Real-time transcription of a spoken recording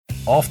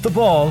Off the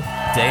Ball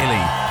Daily.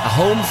 A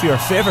home for your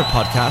favourite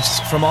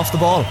podcasts from Off the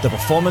Ball. The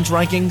performance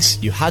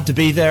rankings, You Had to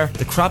Be There,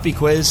 the crappy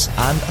quiz,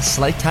 and a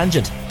slight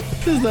tangent.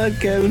 Does that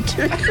count?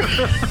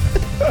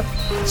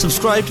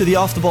 Subscribe to the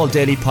Off the Ball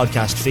Daily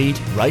podcast feed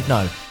right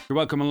now. You're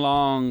welcome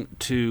along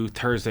to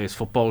Thursday's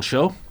football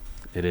show.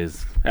 It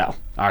is, well,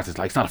 ours is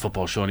like, it's not a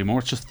football show anymore,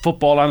 it's just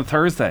football on a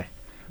Thursday.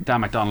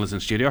 Dan McDonnell is in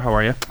studio. How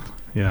are you?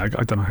 Yeah, I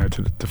don't know how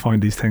to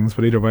define these things,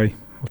 but either way,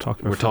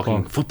 we're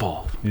talking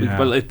football. Yeah.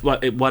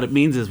 What it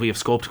means is we have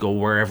scope to go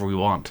wherever we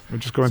want. We're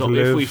just going so to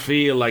live. If we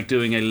feel like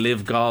doing a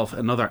live golf,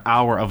 another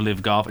hour of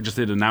live golf, I just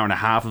did an hour and a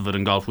half of it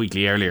in Golf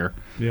Weekly earlier.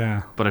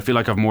 Yeah. But I feel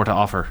like I have more to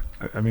offer.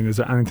 I mean, is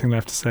there anything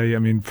left to say? I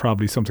mean,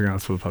 probably something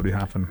else will probably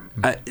happen.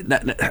 I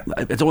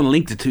don't want to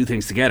link the two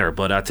things together,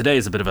 but today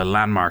is a bit of a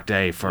landmark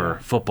day for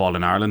football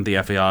in Ireland. The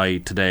FAI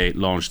today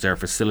launched their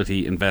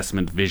Facility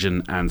Investment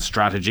Vision and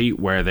Strategy,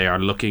 where they are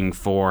looking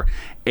for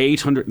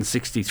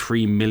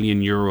 €863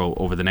 million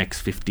over the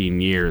next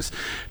 15 years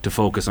to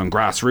focus on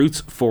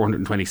grassroots,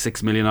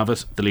 426 million of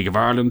it, the League of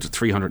Ireland,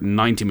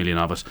 390 million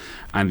of it,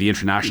 and the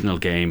international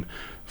game,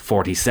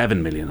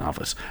 47 million of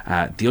it.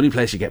 The only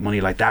place you get money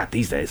like that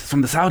these days is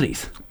from the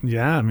Saudis.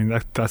 Yeah, I mean,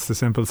 that's the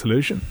simple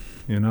solution.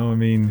 You know, I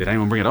mean, did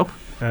anyone bring it up?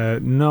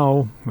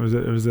 No, it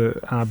was an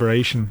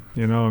aberration.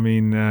 You know, I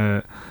mean,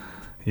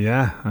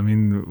 yeah, I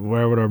mean,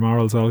 where would our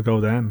morals all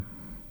go then?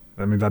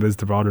 I mean, that is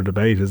the broader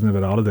debate, isn't it,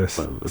 about all of this?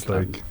 Well, it's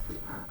like,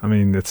 I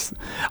mean,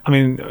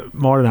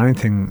 more than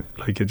anything,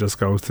 like, it just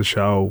goes to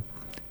show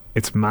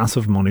it's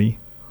massive money,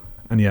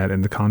 and yet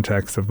in the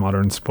context of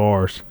modern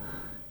sport,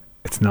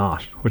 it's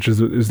not, which is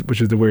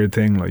the weird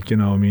thing, like, you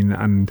know, I mean,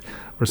 and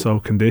we're so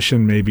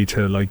conditioned maybe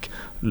to like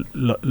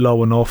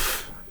low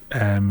enough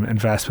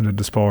investment in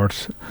the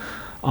sport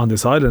on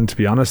this island, to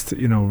be honest,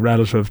 you know,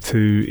 relative to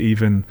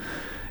even,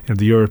 you know,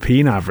 the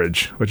European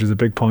average, which is a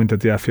big point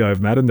that the FAI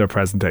have met in their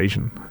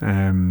presentation.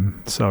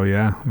 So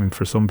yeah, I mean,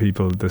 for some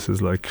people this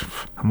is like,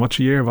 how much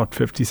a year? About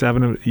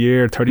 57 a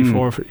year,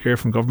 34 a year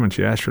from government.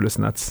 Yeah, sure,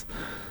 listen, that's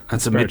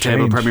a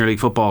mid-table Premier League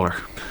footballer.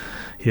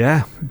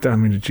 Yeah, I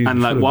mean, geez,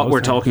 and like what we're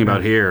talking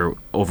about here,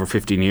 over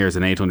 15 years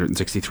and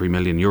 €863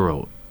 million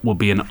will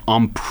be an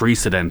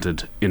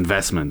unprecedented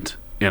investment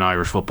in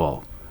Irish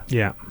football.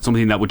 Yeah,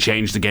 something that would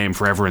change the game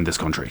forever in this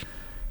country.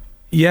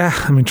 Yeah,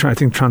 I mean, I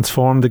think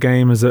transform the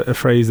game is a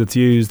phrase that's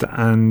used,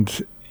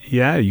 and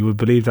yeah, you would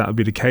believe that would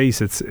be the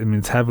case. It's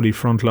heavily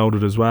front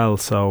loaded as well.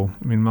 So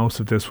I mean, most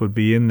of this would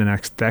be in the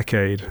next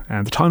decade,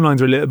 and the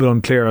timelines are a little bit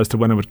unclear as to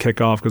when it would kick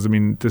off. Because I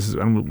mean, this is,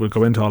 and we'll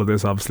go into all of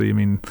this. Obviously, I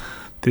mean,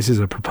 this is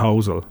a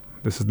proposal.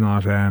 This is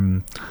not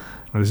the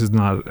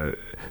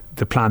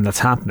plan that's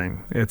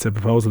happening. It's a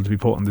proposal to be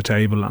put on the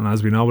table, and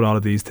as we know with all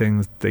of these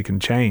things, they can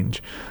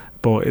change.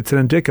 But it's an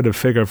indicative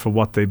figure for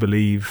what they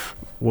believe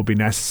will be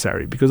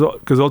necessary, because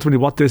ultimately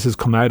what this has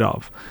come out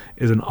of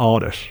is an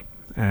audit.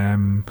 You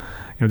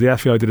know, the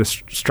FAI did a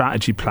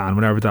strategy plan,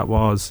 whatever that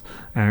was,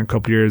 a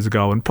couple of years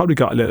ago, and probably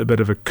got a little bit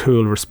of a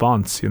cool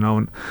response, you know,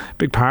 and a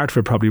big part of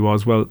it probably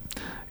was, well,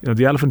 you know,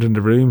 the elephant in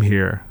the room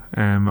here,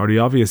 or the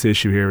obvious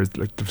issue here, is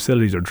like the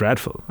facilities are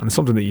dreadful, and it's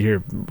something that you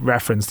hear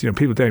referenced. You know,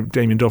 people,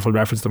 Damien Duffel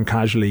referenced them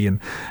casually,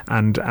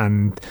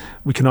 and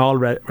we can all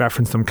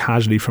reference them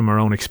casually from our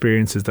own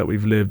experiences that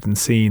we've lived and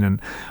seen,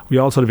 and we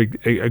all sort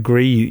of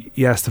agree,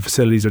 yes, the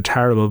facilities are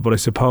terrible, but I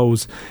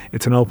suppose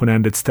it's an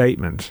open-ended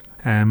statement.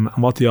 And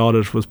what the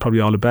audit was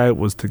probably all about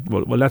was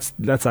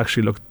let's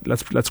actually look,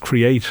 let's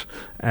create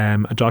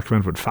a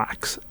document with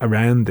facts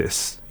around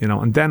this, you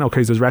know, and then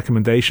okay, so there's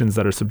recommendations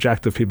that are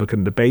subjective, people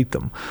can debate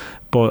them,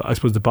 but I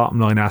suppose the bottom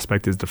line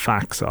aspect is the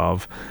facts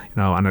of,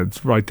 you know, and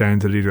it's right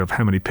down to the idea of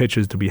how many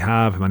pitches do we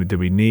have, how many do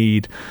we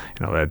need,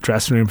 you know,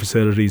 dressing room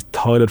facilities,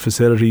 toilet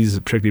facilities,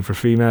 particularly for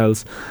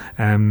females,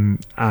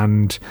 and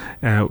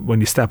when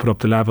you step it up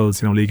the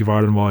levels, you know, League of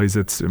Ireland wise,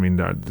 it's, I mean,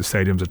 the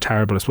stadiums are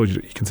terrible. I suppose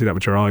you can see that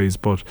with your eyes,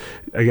 but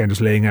again,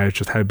 just laying out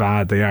just how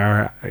bad they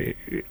are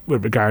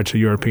with regard to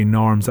European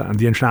norms. And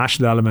the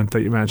international element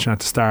that you mentioned at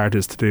the start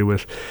is to do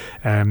with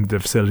the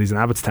facilities in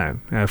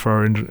Abbottstown for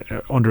our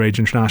underage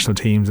international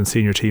teams and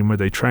senior team where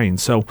they train.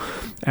 So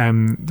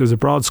there's a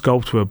broad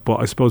scope to it,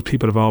 but I suppose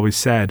people have always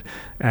said,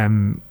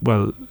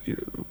 well, you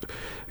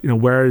know,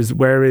 where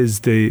is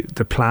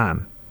the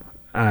plan?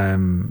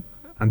 And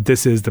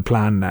this is the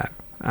plan now.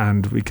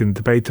 And we can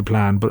debate the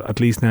plan, but at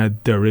least now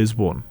there is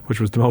one, which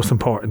was the most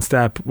important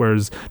step.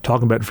 Whereas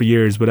talking about it for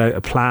years without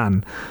a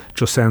plan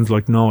just sounds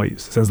like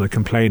noise, it sounds like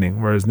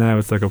complaining. Whereas now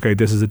it's like, okay,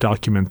 this is a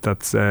document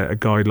that's a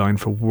guideline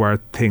for where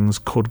things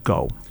could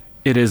go.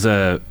 It is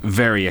a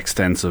very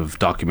extensive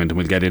document, and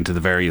we'll get into the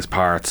various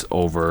parts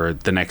over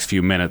the next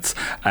few minutes.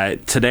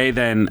 Today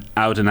then,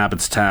 out in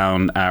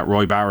Abbottstown,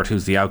 Roy Barrett,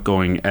 who's the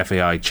outgoing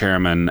FAI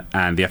chairman,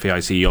 and the FAI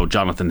CEO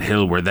Jonathan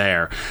Hill were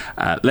there.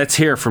 Let's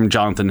hear from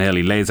Jonathan Hill.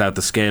 He lays out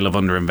the scale of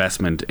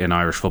underinvestment in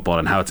Irish football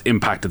and how it's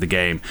impacted the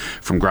game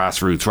from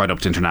grassroots right up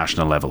to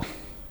international level.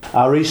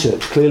 Our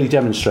research clearly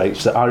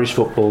demonstrates that Irish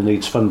football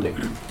needs funding,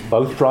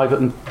 both private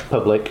and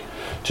public,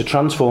 to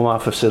transform our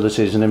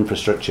facilities and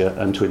infrastructure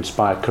and to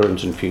inspire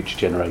current and future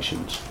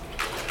generations.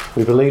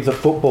 We believe that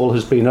football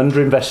has been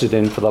underinvested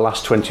in for the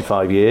last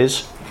 25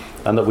 years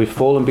and that we've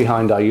fallen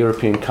behind our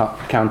European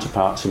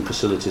counterparts in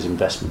facilities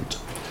investment.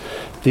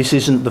 This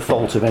isn't the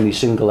fault of any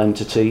single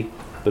entity,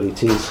 but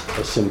it is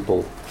a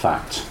simple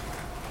fact.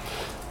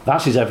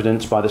 That is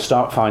evidenced by the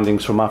stark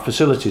findings from our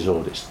facilities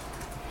audit.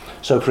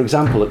 So, for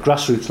example, at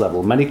grassroots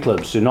level, many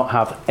clubs do not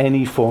have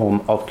any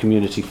form of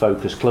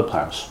community-focused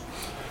clubhouse,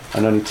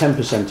 and only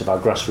 10% of our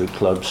grassroots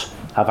clubs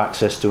have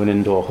access to an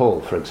indoor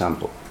hall, for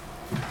example.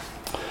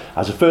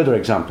 As a further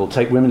example,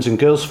 take women's and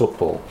girls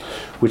football,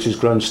 which has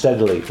grown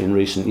steadily in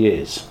recent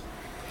years.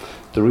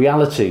 The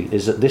reality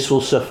is that this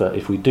will suffer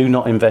if we do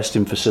not invest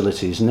in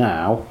facilities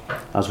now,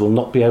 as we'll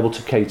not be able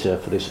to cater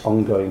for this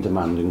ongoing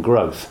demand and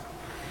growth.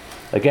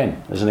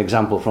 Again, as an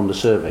example from the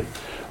survey,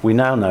 we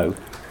now know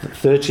that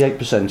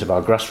 38% of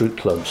our grassroots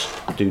clubs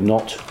do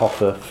not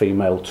offer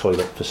female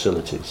toilet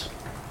facilities.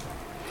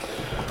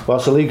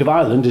 Whilst the League of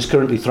Ireland is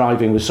currently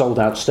thriving with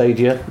sold-out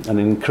stadia and an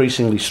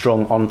increasingly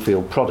strong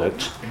on-field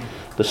product,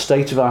 the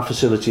state of our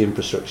facility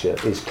infrastructure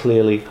is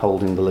clearly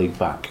holding the league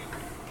back.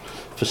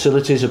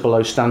 Facilities are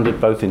below standard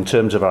both in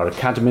terms of our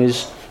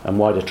academies and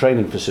wider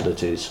training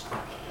facilities,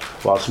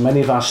 whilst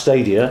many of our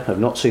stadia have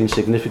not seen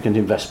significant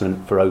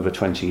investment for over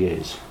 20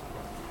 years.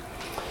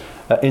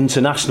 At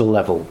international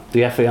level,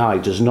 the FAI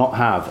does not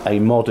have a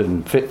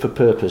modern,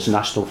 fit-for-purpose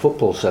National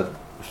Football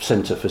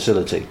Centre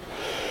facility,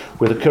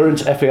 with the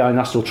current FAI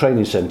National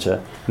Training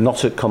Centre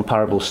not at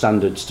comparable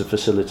standards to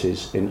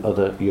facilities in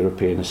other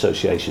European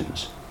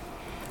associations.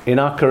 In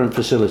our current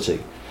facility,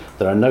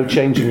 there are no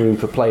changing room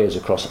for players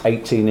across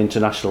 18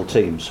 international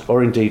teams,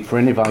 or indeed for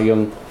any of our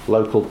young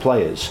local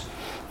players,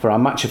 for our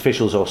match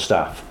officials or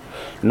staff.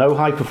 No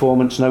high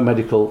performance, no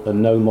medical,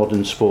 and no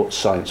modern sports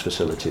science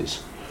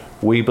facilities.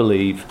 We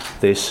believe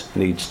this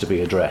needs to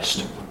be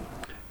addressed.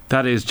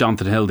 That is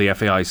Jonathan Hill, the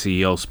FAI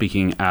CEO,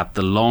 speaking at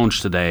the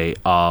launch today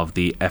of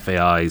the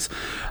FAI's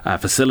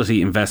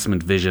Facility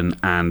Investment Vision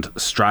and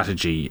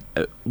Strategy.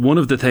 One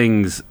of the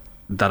things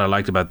that I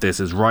liked about this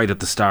is right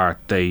at the start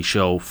they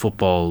show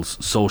football's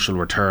social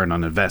return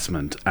on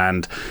investment,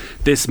 and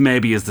this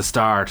maybe is the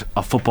start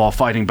of football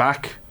fighting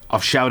back,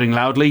 of shouting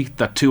loudly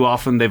that too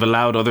often they've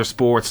allowed other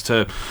sports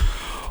to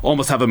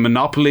almost have a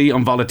monopoly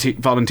on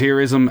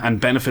volunteerism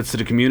and benefits to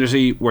the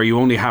community, where you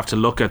only have to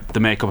look at the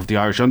makeup of the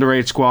Irish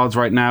underage squads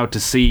right now to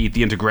see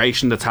the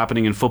integration that's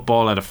happening in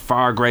football at a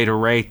far greater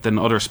rate than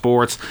other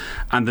sports,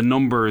 and the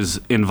numbers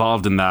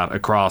involved in that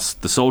across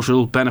the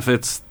social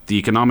benefits, the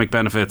economic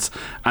benefits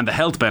and the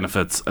health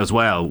benefits as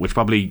well, which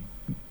probably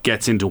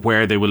gets into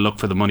where they will look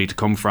for the money to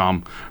come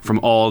from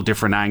all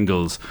different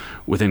angles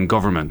within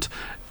government.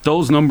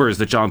 Those numbers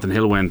that Jonathan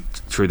Hill went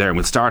through there, and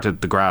we'll start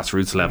at the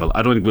grassroots level,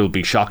 I don't think will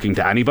be shocking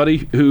to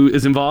anybody who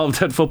is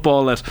involved at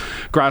football at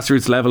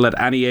grassroots level, at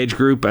any age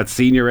group, at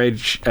senior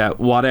age,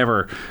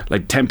 whatever.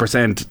 Like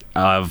 10%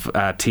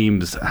 of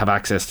teams have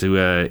access to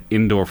an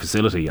indoor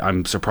facility.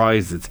 I'm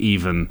surprised it's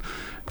even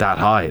that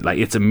high. Like,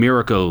 it's a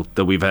miracle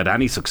that we've had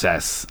any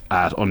success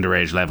at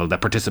underage level, that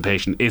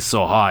participation is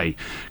so high,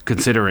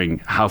 considering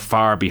how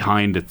far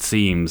behind it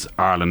seems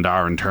Ireland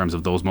are in terms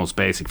of those most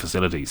basic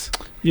facilities.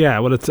 Yeah,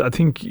 well, I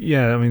think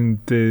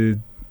the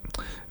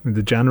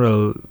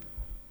general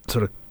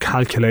sort of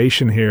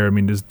calculation here, I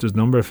mean, there's a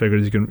number of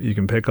figures you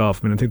can pick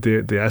off. I mean, I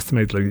think they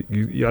estimate like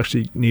you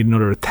actually need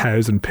another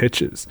 1,000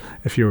 pitches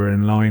if you were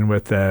in line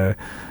with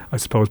I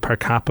suppose per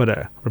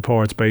capita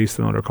reports based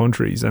in other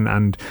countries,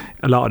 and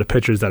a lot of the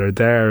pitches that are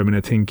there, I mean,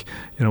 I think,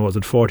 was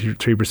it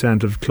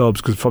 43% of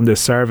clubs, because from this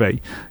survey,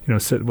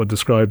 would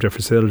describe their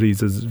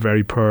facilities as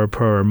very poor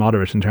or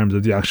moderate in terms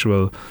of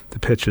the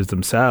pitches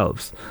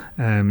themselves.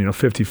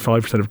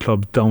 55% of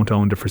clubs don't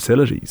own the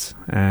facilities,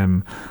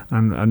 and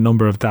a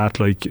number of that,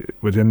 like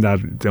within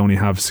that, they only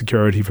have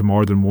security for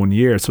more than 1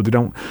 year, so they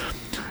don't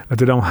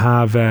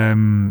have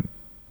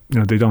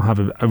they don't have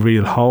a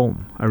real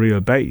home, a real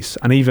base.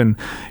 And even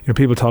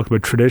people talk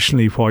about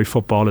traditionally why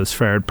football has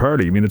fared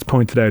poorly. I mean, it's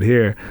pointed out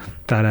here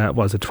that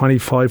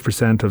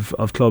 25%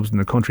 of clubs in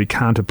the country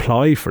can't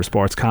apply for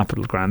sports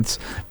capital grants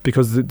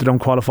because they don't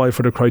qualify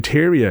for the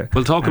criteria.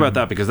 We'll talk about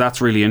that, because that's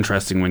really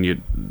interesting when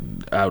you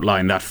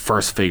outline that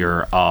first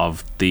figure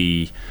of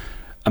the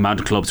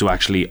amount of clubs who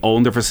actually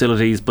own their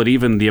facilities, but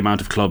even the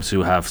amount of clubs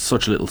who have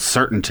such little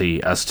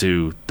certainty as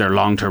to their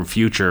long-term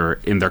future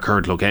in their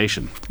current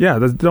location. Yeah,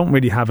 they don't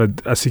really have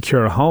a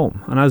secure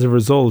home, and as a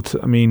result,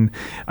 I mean,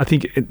 I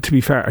think to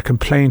be fair, a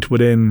complaint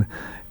within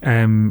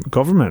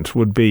government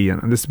would be,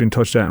 and this has been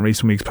touched on in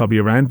recent weeks, probably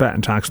around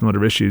betting tax and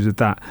other issues, is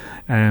that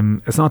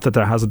it's not that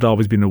there hasn't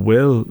always been a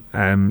will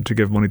to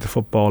give money to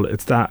football,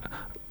 it's that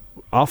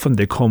often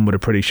they come with a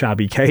pretty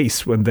shabby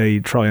case when they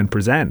try and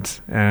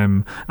present,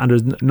 and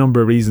there's a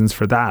number of reasons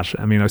for that.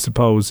 I mean, I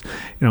suppose,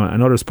 in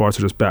other sports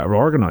are just better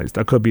organised.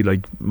 That could be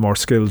like more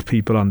skilled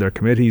people on their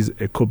committees.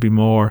 It could be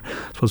more,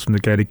 I suppose, from the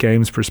Gaelic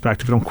Games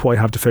perspective. I don't quite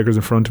have the figures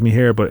in front of me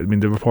here, but I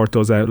mean the report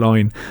does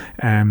outline,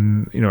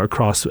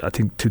 across I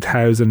think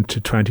 2000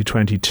 to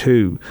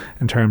 2022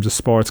 in terms of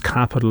sports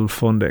capital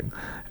funding.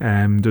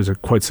 There's a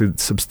quite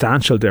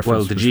substantial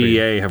difference. Well, the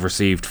GEA have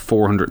received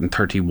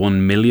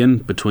 431 million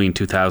between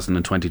 2000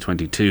 and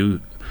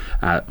 2022.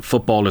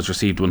 Football has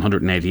received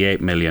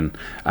 188 million.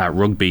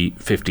 Rugby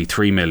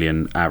 53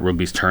 million.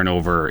 Rugby's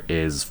turnover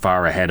is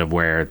far ahead of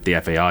where the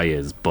FAI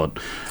is, but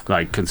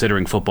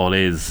considering football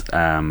is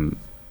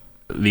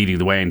leading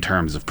the way in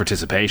terms of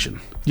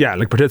participation. Yeah,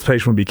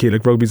 participation would be key.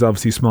 Rugby's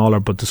obviously smaller,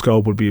 but the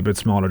scope would be a bit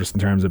smaller just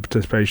in terms of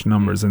participation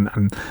numbers, and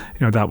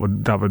that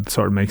would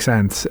sort of make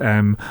sense.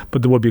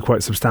 But there would be quite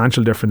a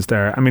substantial difference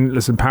there. I mean,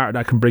 listen, part of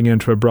that can bring you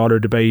into a broader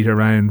debate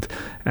around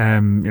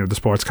the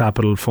sports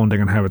capital funding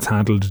and how it's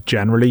handled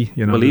generally.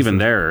 Well, even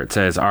there it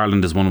says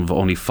Ireland is one of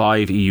only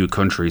 5 EU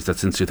countries that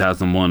since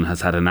 2001 has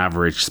had an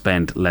average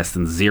spent less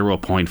than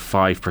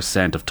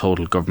 0.5% of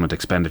total government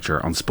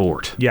expenditure on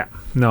sport. Yeah,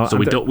 no. So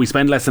we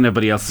spend less than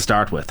everybody else to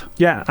start with.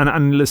 Yeah,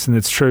 and listen,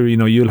 it's true.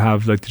 You'll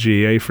have the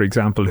GEA, for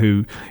example,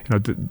 who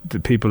the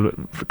people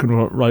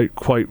can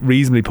quite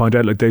reasonably point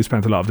out they've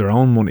spent a lot of their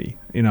own money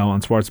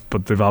on sports,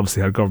 but they've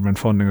obviously had government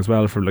funding as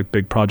well for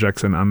big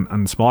projects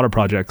and smaller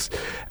projects.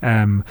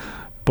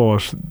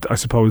 But I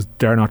suppose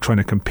they're not trying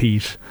to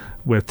compete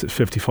with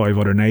 55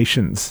 other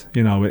nations,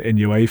 in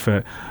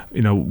UEFA,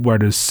 where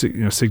there's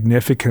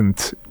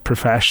significant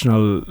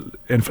professional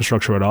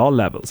infrastructure at all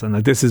levels, and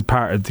this is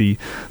part of the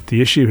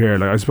issue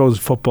here. I suppose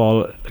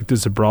football, this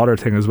is a broader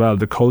thing as well.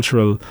 The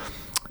cultural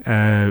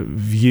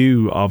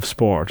view of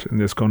sport in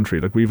this country,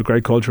 we have a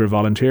great culture of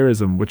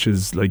volunteerism, which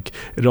is it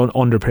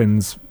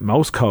underpins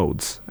most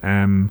codes,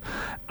 and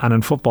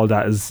in football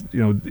that is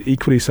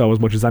equally so as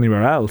much as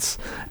anywhere else.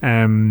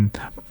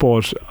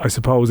 But I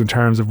suppose in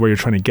terms of where you're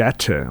trying to get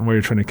to and where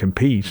you're trying to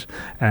compete,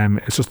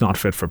 it's just not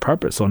fit for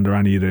purpose under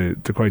any of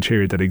the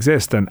criteria that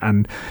exist.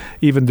 And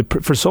even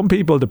for some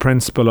people, the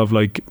principle of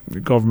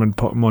government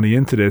putting money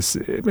into this,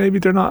 maybe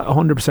they're not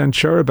 100%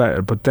 sure about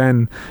it. But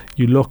then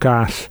you look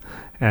at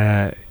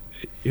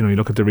you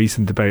look at the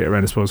recent debate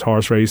around, I suppose,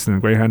 horse racing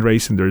and greyhound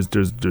racing.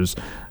 There's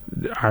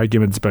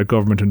arguments about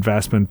government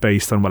investment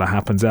based on what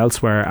happens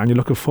elsewhere. And you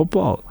look at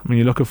football. I mean,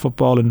 you look at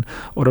football in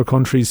other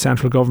countries,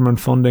 central government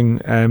funding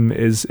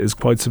is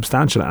quite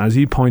substantial. And as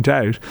you point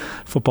out,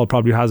 football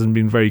probably hasn't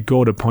been very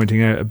good at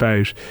pointing out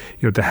about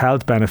the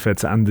health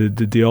benefits and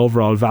the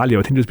overall value.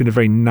 I think there's been a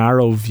very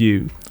narrow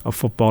view of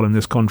football in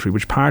this country,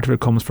 which part of it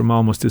comes from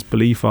almost this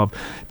belief of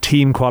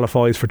team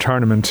qualifies for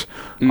tournament.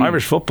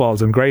 Irish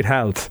football's in great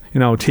health.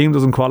 Team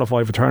doesn't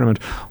qualify for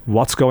tournament.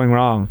 What's going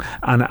wrong?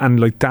 And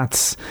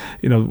that's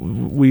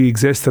we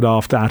existed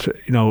off that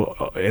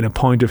in a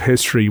point of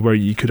history where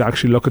you could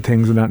actually look at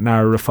things in that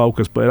narrower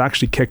focus, but it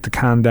actually kicked the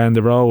can down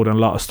the road and a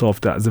lot of stuff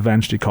that has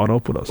eventually caught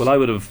up with us. Well, I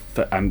would have,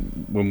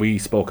 and when we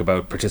spoke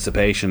about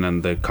participation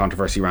and the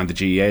controversy around the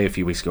GEA a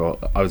few weeks ago,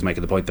 I was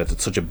making the point that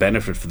it's such a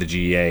benefit for the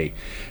GEA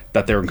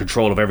that they're in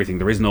control of everything.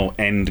 There is no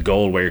end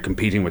goal where you're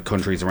competing with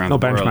countries around the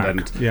world.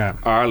 And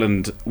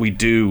Ireland, we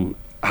do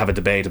have a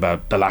debate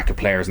about the lack of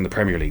players in the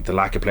Premier League, the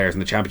lack of players in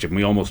the Championship, and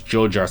we almost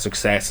judge our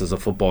success as a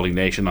footballing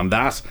nation on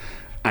that,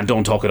 and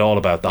don't talk at all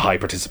about the high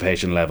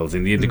participation levels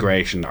in the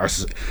integration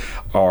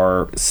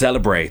or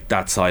celebrate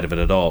that side of it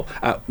at all.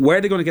 Where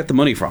are they going to get the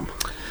money from?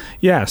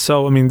 Yeah,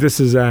 so this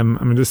is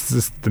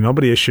the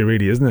nobody issue,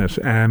 really, isn't it?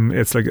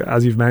 It's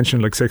as you've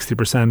mentioned,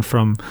 60%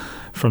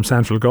 from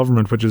central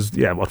government, which is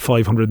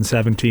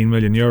 517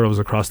 million euros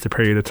across the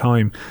period of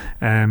time.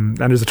 And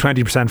there's a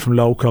 20% from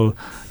local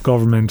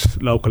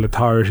government, local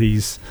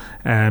authorities,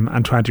 and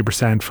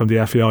 20% from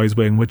the FAI's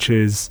wing, which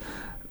is,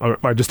 or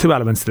there's two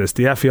elements to this.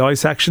 The FAI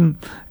section,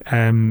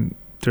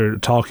 they're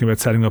talking about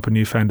setting up a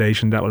new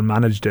foundation that will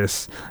manage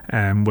this,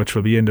 which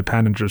will be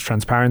independent. There's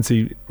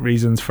transparency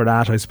reasons for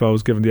that, I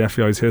suppose, given the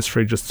FAI's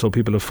history, just so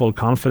people have full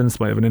confidence.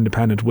 They have an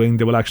independent wing.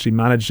 They will actually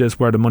manage this,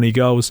 where the money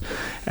goes,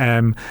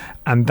 and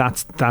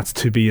that's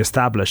to be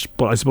established.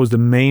 But I suppose the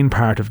main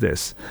part of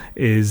this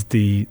is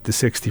the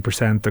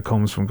 60% that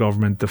comes from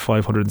government, the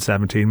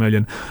 517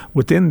 million.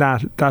 Within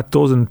that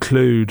does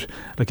include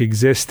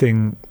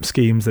existing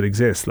schemes that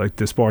exist, like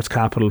the sports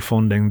capital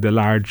funding, the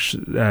large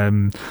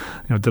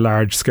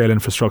scale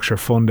infrastructure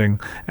funding.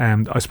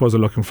 I suppose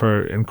they're looking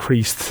for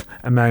increased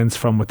amounts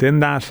from within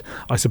that.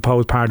 I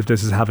suppose part of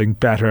this is having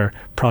better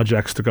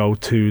projects to go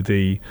to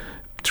the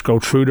to go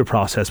through the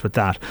process with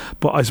that.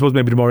 But I suppose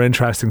maybe the more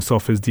interesting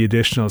stuff is the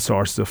additional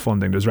sources of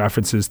funding. There's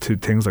references to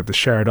things like the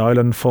Shared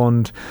Island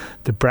Fund,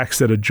 the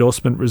Brexit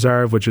Adjustment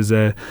Reserve, which is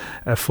a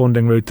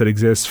funding route that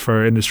exists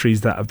for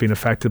industries that have been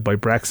affected by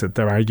Brexit.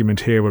 Their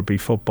argument here would be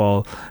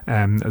football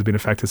has been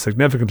affected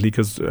significantly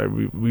because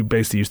we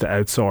basically used to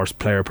outsource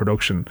player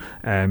production,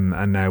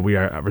 and now we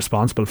are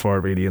responsible for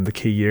it really in the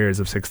key years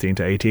of 16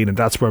 to 18, and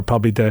that's where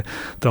probably the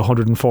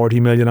 140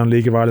 million on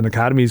League of Ireland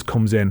academies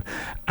comes in.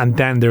 And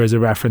then there is a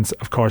reference,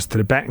 of course, to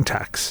the betting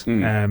tax,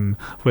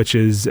 which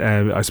is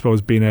I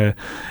suppose been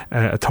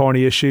a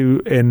thorny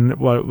issue in in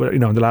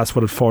the last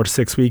 4 to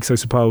 6 weeks, I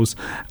suppose,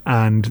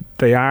 and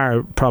they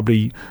are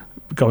probably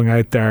going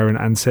out there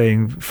and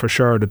saying for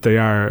sure that they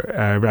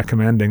are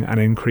recommending an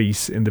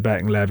increase in the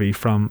betting levy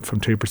from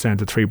 2%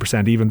 to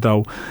 3%, even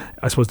though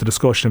I suppose the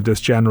discussion of this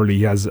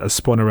generally has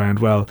spun around,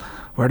 well,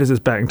 where does this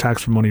betting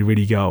tax for money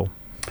really go?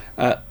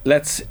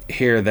 Let's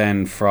hear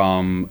then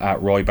from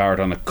Roy Barrett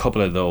on a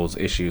couple of those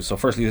issues. So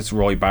firstly, this is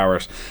Roy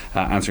Barrett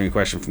answering a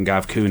question from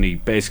Gav Cooney,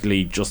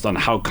 basically just on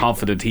how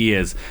confident he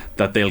is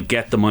that they'll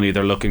get the money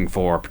they're looking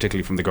for,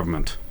 particularly from the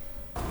government.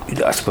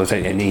 I suppose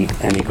any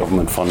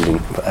government funding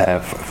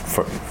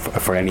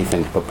for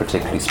anything, but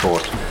particularly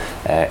sport,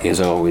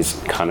 is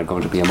always kind of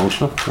going to be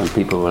emotional, and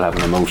people will have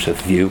an emotive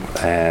view,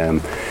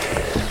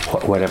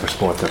 whatever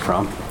sport they're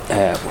from.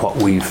 What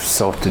we've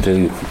sought to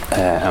do,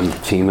 and the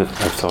team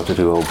have sought to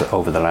do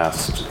over the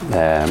last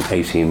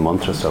 18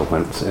 months or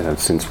so,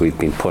 since we've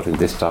been putting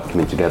this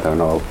document together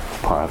and all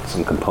parts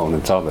and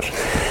components of it,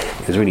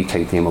 is really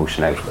take the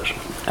emotion out of it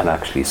and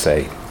actually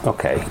say,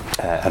 okay,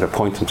 at a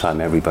point in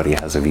time everybody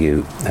has a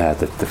view that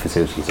the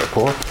facilities are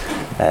poor,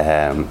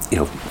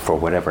 for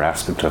whatever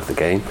aspect of the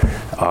game.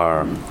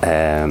 Our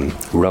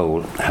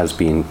role has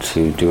been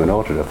to do an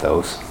audit of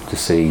those to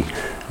see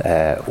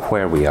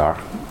where we are,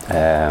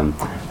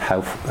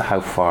 how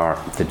far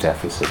the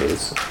deficit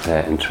is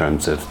in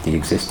terms of the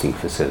existing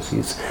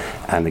facilities,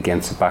 and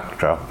against the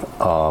backdrop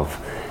of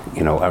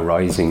a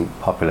rising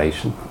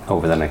population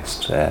over the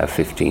next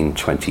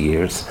 15-20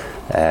 years,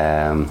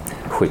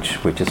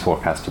 which is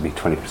forecast to be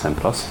 20%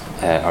 plus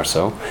or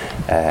so,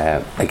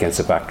 against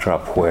a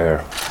backdrop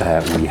where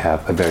we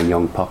have a very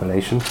young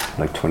population,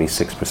 like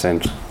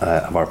 26%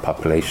 of our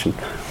population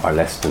are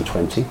less than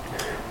 20.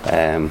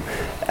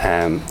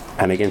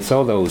 And against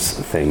all those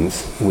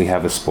things, we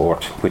have a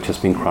sport which has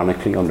been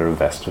chronically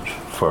underinvested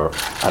for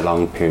a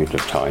long period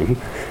of time.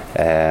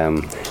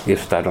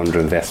 If that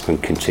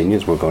underinvestment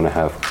continues, we're going to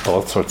have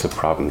all sorts of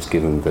problems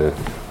given the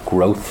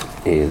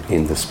growth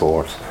in the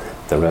sport,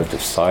 the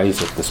relative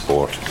size of the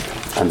sport,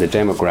 and the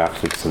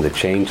demographics, and the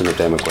change in the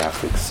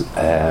demographics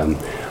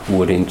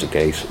would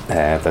indicate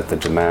that the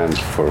demand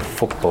for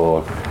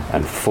football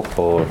and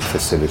football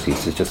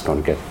facilities is just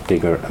going to get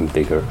bigger and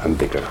bigger and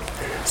bigger.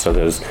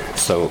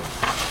 So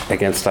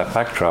against that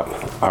backdrop,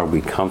 are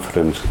we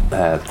confident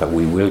that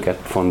we will get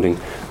funding?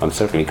 I'm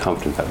certainly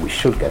confident that we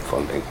should get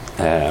funding,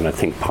 and I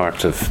think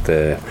part of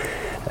the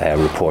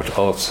report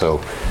also,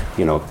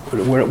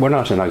 we're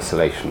not in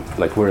isolation.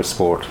 Like, we're a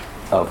sport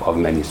of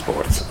many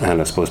sports,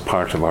 and I suppose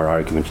part of our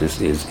argument is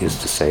to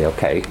say,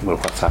 okay, well,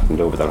 what's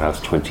happened over the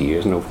last 20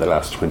 years, and over the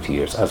last 20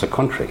 years as a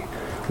country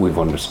we've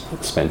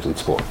underspent in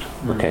sport.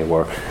 Okay,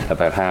 we're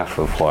about half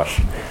of what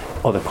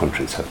other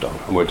countries have done,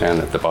 and we're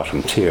down at the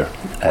bottom tier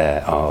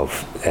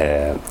of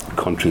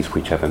countries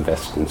which have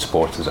invested in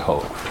sports as a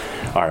whole.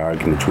 Our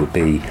argument would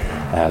be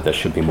there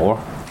should be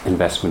more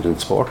investment in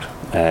sport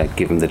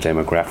given the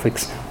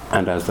demographics,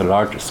 and as the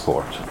largest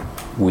sport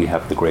we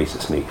have the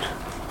greatest need,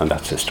 and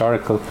that's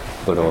historical,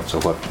 but also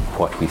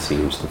what we see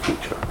into the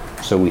future.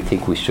 So we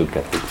think we should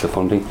get the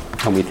funding,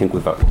 and we think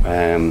we've got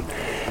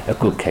a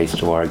good case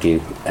to argue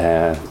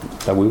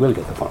that we will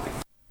get the funding.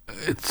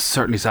 It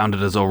certainly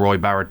sounded as though Roy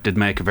Barrett did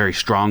make a very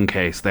strong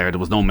case there. There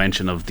was no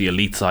mention of the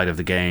elite side of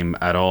the game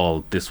at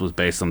all. This was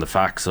based on the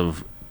facts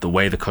of the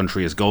way the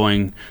country is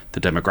going,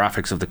 the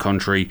demographics of the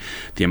country,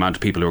 the amount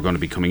of people who are going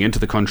to be coming into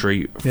the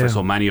country. For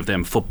so many of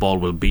them, football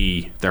will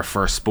be their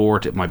first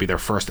sport. It might be their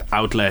first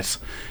outlet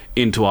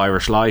into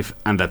Irish life,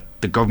 and that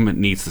the government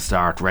needs to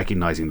start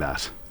recognising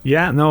that.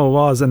 Yeah, no, it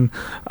was. And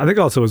I think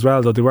also as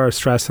well, though, they were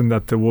stressing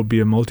that there would be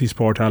a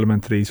multi-sport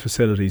element to these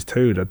facilities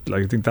too. That,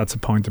 like, I think that's a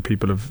point that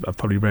people have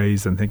probably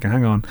raised and thinking,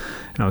 hang on,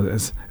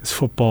 is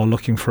football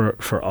looking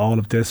for all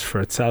of this for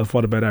itself?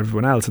 What about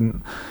everyone else?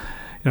 And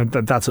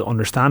that's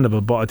understandable,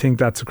 but I think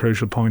that's a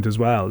crucial point as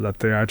well, that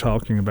they are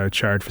talking about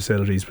shared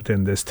facilities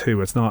within this too.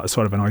 It's not a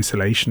sort of an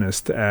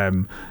isolationist,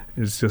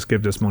 it's just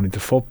give this money to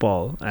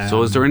football.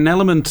 So is there an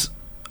element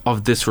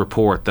of this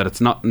report that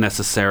it's not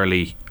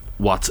necessarily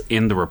what's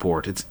in the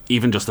report, it's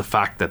even just the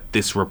fact that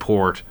this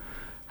report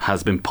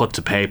has been put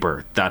to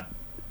paper, that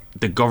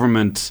the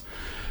government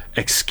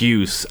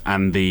excuse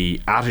and the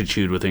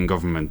attitude within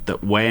government,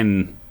 that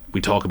when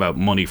we talk about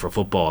money for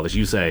football, as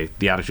you say,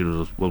 the attitude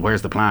was, well,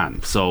 where's the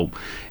plan? So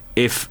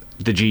if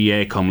the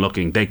GEA come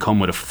looking, they come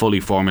with a fully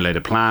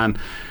formulated plan,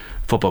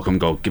 football come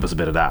go, give us a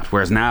bit of that.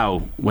 Whereas now,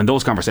 when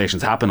those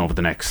conversations happen over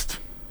the next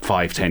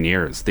 5-10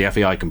 years, the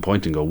FAI can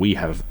point and go, we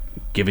have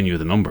given you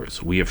the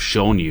numbers. We have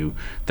shown you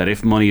that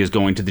if money is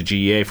going to the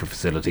GEA for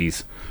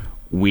facilities,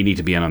 we need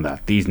to be in on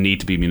that. These need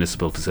to be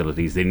municipal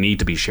facilities. They need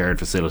to be shared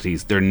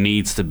facilities. There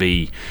needs to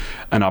be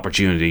an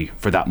opportunity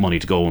for that money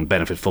to go and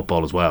benefit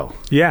football as well.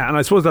 Yeah, and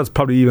I suppose that's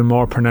probably even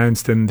more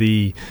pronounced in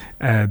the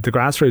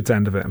grassroots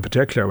end of it in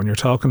particular. When you're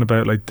talking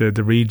about like the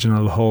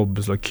regional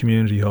hubs, like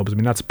community hubs, I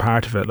mean, that's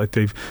part of it. Like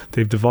they've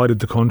divided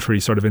the country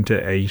sort of into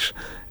eight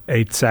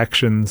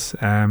sections.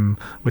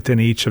 Within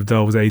each of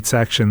those 8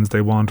 sections,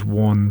 they want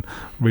one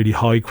really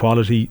high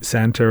quality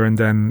centre, and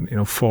then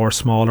 4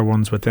 smaller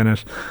ones within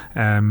it,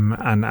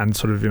 and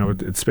sort of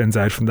it spins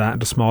out from that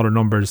into smaller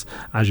numbers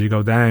as you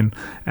go down,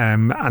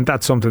 and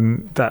that's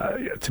something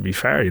that, to be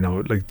fair,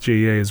 like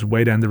GEA is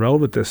way down the road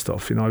with this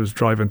stuff. I was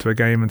driving to a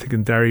game, I think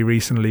in Derry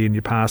recently, and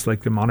you pass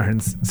like the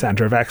Monaghan's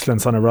Centre of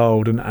Excellence on a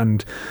road,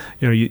 and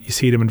you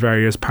see them in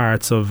various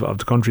parts of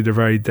the country. They're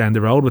very down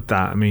the road with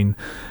that. I mean,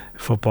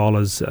 football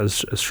has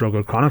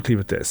struggled chronically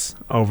with this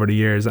over the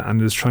years,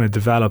 and is trying to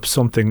develop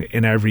something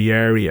in every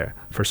area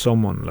for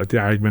someone. Like the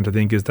argument, I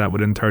think, is that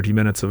within 30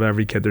 minutes of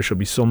every kid there should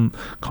be some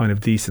kind of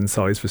decent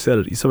sized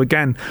facility. So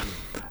again,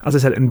 as I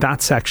said, in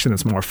that section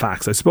it's more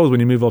facts. I suppose when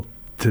you move up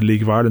to the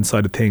League of Ireland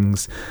side of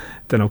things,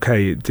 then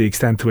okay, the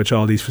extent to which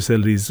all these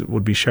facilities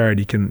would be shared,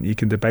 you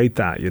can debate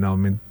that. I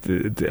mean,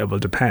 it will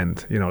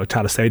depend. Like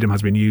Tala Stadium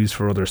has been used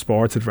for other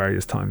sports at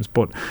various times,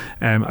 but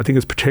I think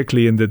it's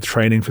particularly in the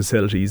training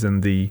facilities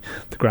and the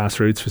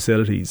grassroots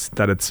facilities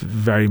that it's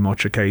very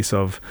much a case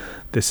of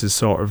this is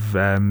sort of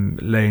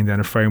laying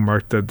down a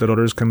framework that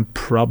others can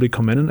probably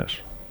come in it.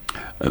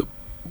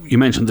 You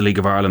mentioned the League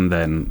of Ireland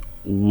then.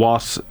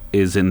 What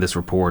is in this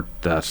report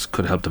that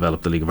could help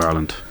develop the League of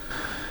Ireland?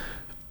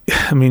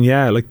 I mean,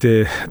 yeah, like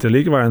the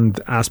League of Ireland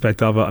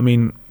aspect of it. I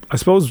mean, I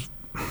suppose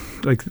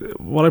like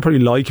what I probably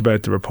like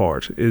about the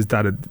report is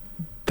that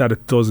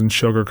it doesn't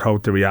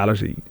sugarcoat the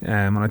reality,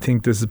 and I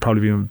think this has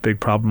probably been a big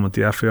problem with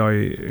the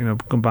FAI.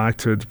 Going back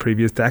to the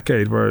previous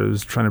decade, where it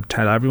was trying to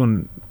tell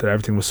everyone that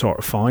everything was sort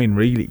of fine,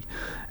 really.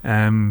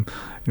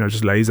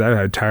 Just lays out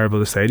how terrible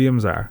the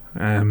stadiums are.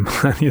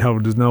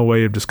 There's no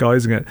way of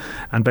disguising it,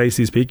 and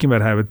basically speaking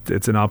about how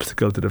it's an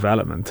obstacle to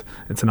development.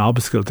 It's an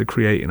obstacle to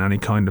creating any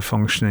kind of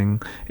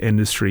functioning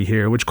industry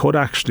here, which could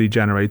actually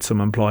generate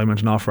some employment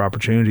and offer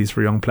opportunities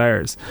for young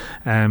players.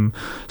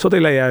 So they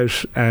lay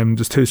out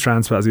there's 2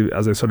 strands,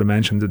 as I sort of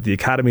mentioned, that the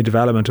academy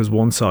development is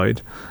one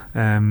side,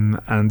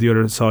 and the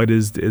other side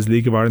is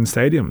League of Ireland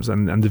stadiums,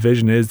 and the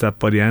vision is that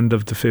by the end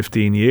of the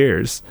 15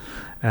 years,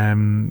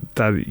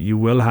 that you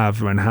will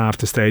have around half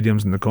the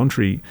stadiums in the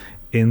country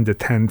in the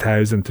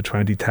 10,000 to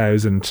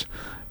 20,000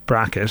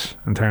 bracket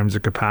in terms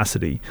of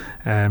capacity,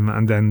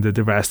 and then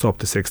the rest up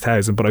to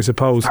 6,000. But I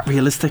suppose, is that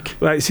realistic?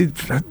 Right, see,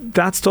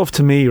 that stuff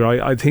to me,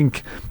 right, I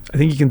think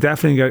you can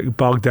definitely get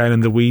bogged down in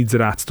the weeds of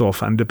that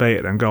stuff and debate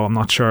it and go, I'm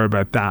not sure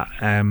about that.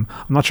 I'm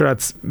not sure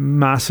that's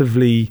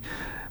massively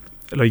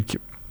like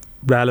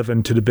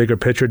relevant to the bigger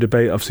picture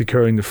debate of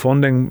securing the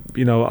funding,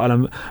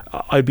 and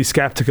I'd be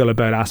sceptical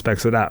about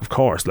aspects of that, of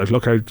course. Like,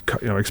 look how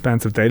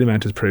expensive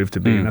Dalymount has proved to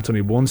be, and that's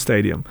only one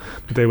stadium.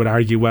 But they would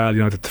argue, well,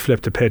 that to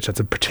flip the pitch, that's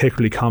a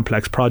particularly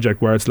complex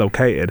project where it's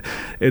located.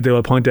 They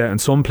will point out in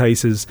some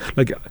places,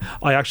 like,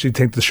 I actually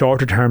think the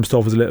shorter term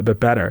stuff is a little bit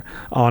better,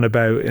 on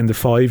about in the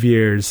 5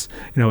 years,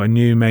 a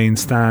new main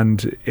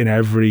stand in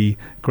every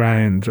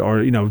ground,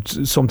 or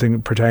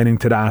something pertaining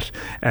to that,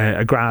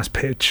 a grass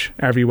pitch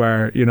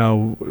everywhere,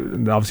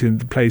 obviously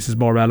the place is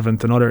more relevant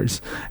than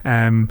others,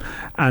 and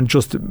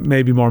just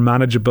maybe more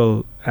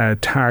manageable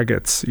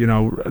targets,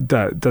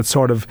 that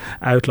sort of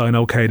outline,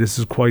 okay, this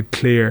is quite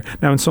clear.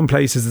 Now in some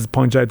places, as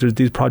points out,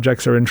 these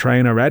projects are in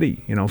train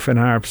already, Finn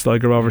Harp,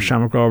 Sligo Rovers,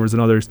 Shamrock Rovers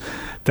and others,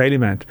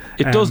 Dalymount.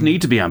 It does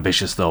need to be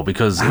ambitious though,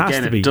 because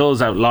again, it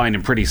does outline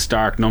in pretty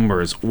stark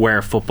numbers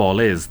where football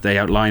is. They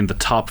outline the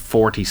top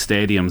 40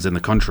 stadiums in the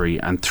country,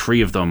 and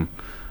 3 of them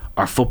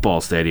are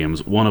football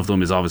stadiums. One of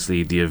them is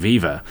obviously the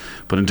Aviva,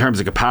 but in terms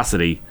of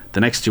capacity, the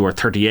next 2 are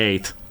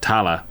 38th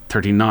Tala,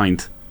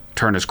 39th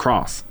Turner's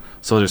Cross.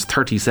 So there's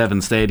 37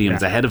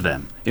 stadiums ahead of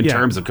them in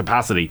terms of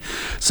capacity.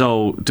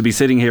 So to be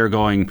sitting here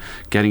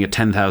getting a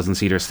 10,000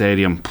 seater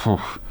stadium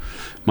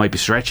might be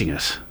stretching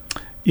it.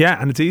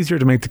 Yeah, and it's easier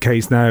to make the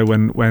case now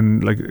when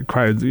like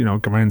crowds,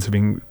 grounds have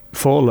been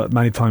full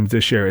many times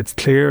this year. It's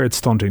clear it's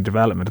stunting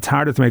development. It's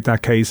harder to make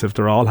that case if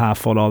they're all half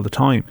full all the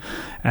time.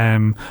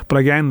 But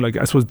again, like,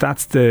 I suppose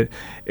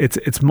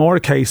it's more a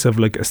case of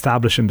like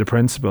establishing the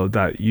principle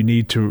that you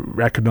need to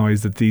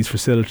recognise that these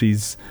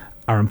facilities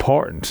are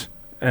important.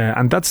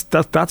 And that's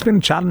been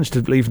a challenge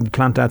to even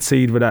plant that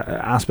seed with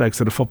aspects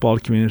of the football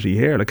community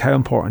here. Like, how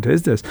important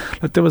is this?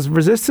 Like, there was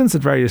resistance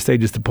at various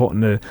stages to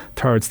putting a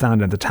third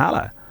stand into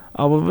Tala.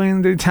 Oh, well, I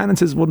mean, the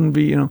attendances wouldn't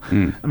be, I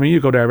mean, you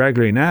go there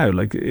regularly now.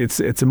 Like, it's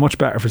a much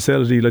better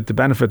facility. Like, the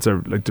benefits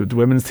are, like, the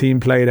women's team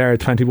play there,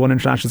 21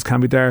 internationals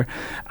can be there,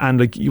 and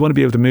like, you want to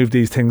be able to move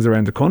these things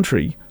around the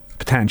country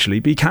potentially,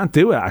 but you can't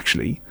do it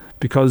actually,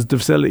 because the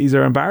facilities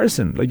are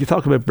embarrassing. Like, you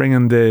talk about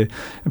and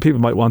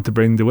people might want to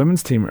bring the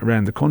women's team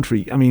around the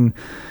country. I mean,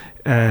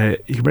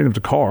 you can bring them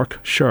to Cork,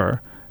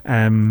 sure.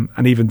 And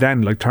even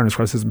then, like, Turner's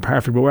Cross isn't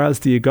perfect, but where else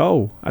do you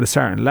go at a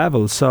certain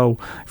level? So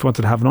if you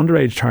wanted to have an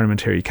underage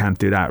tournament here, you can't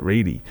do that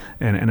really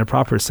in a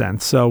proper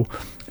sense. So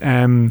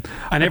and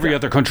every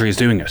other country is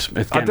doing it.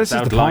 Again, this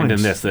it's is the outlined point.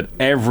 in this that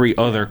every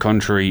other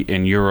country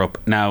in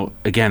Europe, now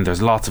again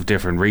there's lots of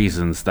different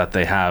reasons that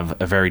they have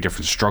a very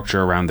different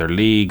structure around their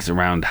leagues,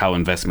 around how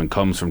investment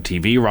comes from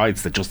TV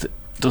rights that just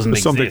doesn't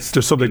exist.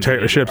 There's some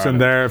dictatorships in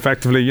there,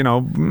 effectively,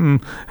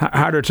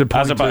 harder to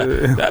point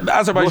to.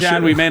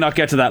 Azerbaijan, we may not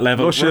get to that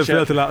level. Russia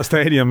built a lot of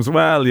stadiums.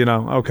 Well,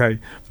 okay.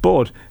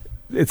 But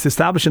it's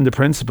establishing the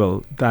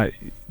principle that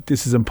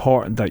this is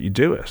important that you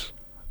do it.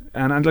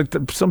 And like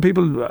some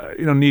people,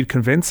 need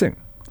convincing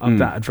of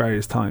that at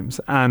various times.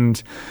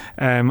 And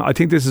I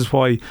think this is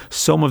why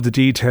some of the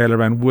detail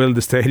around will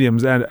the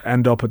stadiums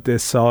end up at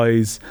this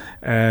size,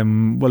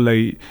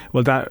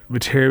 will that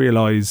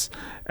materialise,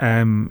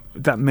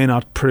 that may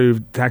not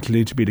prove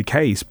technically to be the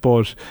case,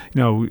 but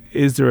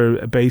is there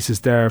a basis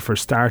there for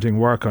starting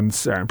work on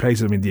certain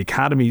places? I mean, the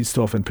academy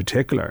stuff in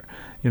particular,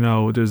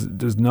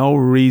 there's no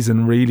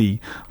reason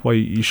really why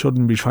you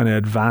shouldn't be trying to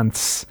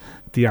advance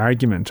the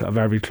argument of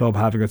every club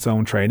having its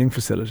own training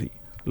facility.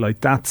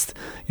 Like that's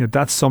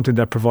something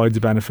that provides a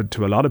benefit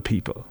to a lot of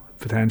people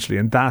potentially,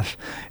 and that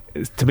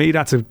to me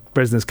that's a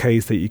business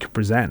case that you can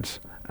present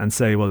and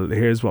say, well,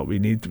 here's what we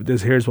need,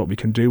 here's what we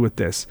can do with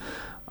this.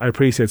 I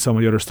appreciate some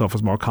of the other stuff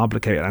is more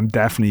complicated, and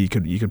definitely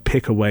you could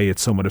pick away at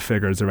some of the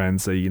figures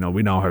around, say,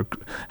 we know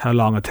how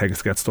long it takes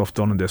to get stuff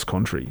done in this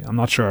country. I'm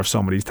not sure if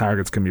some of these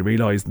targets can be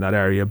realised in that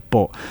area,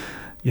 but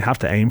you have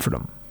to aim for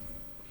them.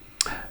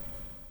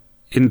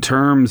 In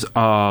terms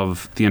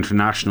of the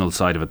international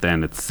side of it,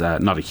 then it's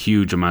not a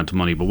huge amount of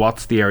money, but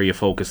what's the area of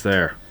focus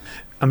there?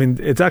 I mean,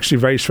 it's actually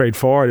very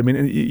straightforward. I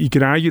mean, you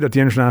could argue that the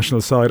international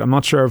side, I'm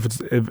not sure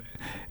if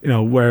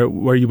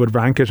where you would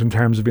rank it in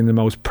terms of being the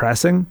most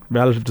pressing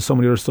relative to some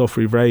of the other stuff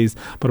we've raised,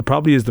 but it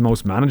probably is the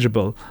most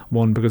manageable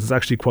one because it's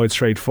actually quite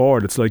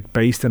straightforward. It's like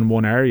based in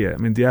one area. I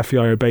mean, the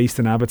FAI are based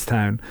in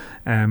Abbottstown,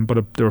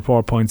 but the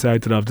report points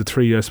out that of the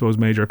three, I suppose,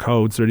 major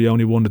codes, they're the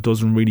only one that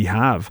doesn't really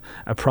have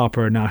a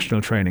proper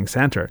national training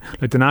centre.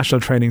 Like the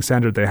national training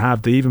centre they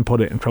have, they even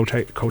put it in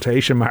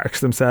quotation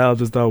marks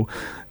themselves, as though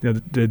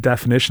the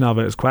definition of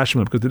it is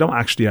questionable, because they don't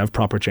actually have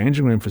proper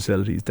changing room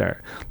facilities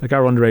there. Like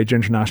our underage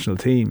international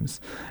teams,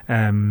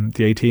 the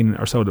 18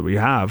 or so that we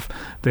have,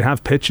 they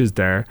have pitches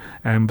there,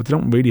 but they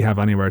don't really have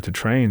anywhere to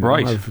train.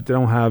 Right. They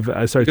don't have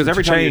because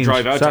every time you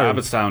drive out to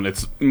Abbottstown,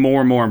 it's more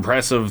and more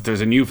impressive.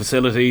 There's a new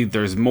facility,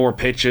 there's more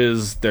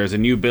pitches, there's a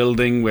new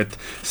building with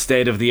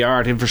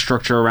state-of-the-art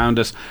infrastructure around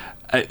it.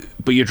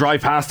 But you drive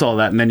past all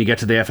that and then you get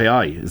to the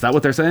FAI. Is that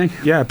what they're saying?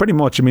 Yeah, pretty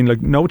much. I mean,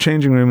 like no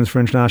changing rooms for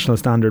international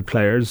standard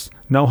players,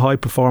 no high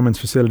performance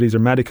facilities or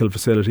medical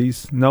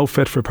facilities, no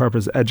fit for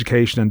purpose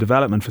education and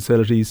development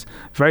facilities,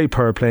 very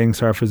poor playing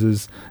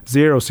surfaces,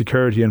 zero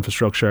security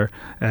infrastructure,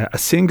 a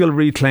single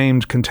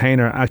reclaimed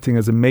container acting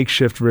as a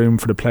makeshift room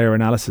for the player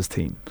analysis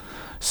team.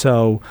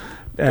 So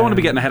don't want to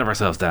be getting ahead of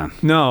ourselves, Dan.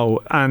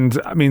 No,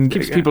 and I mean,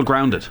 keeps people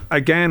grounded.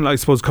 Again, I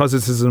suppose because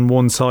this is on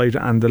one side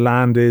and the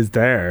land is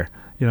there,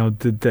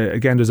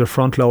 again, there's a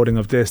front loading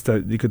of this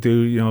that you could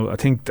do. I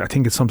think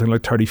it's something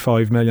like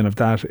 35 million of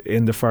that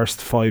in the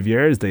first 5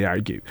 years, they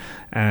argue.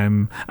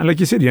 And like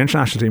you see, the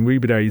international team, we'd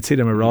be there, you'd see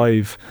them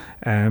arrive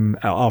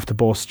off the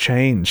bus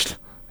changed,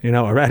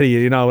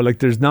 already. Like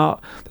there's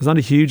not a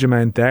huge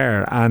amount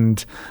there.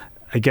 And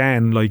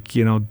again, like,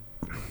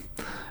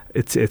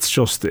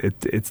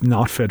 it's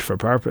not fit for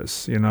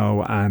purpose,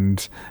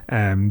 and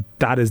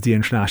that is the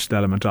international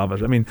element of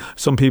it. I mean,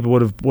 some people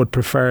would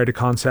prefer the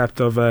concept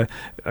of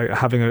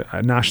having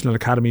a national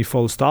academy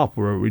full stop,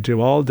 where we do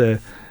all the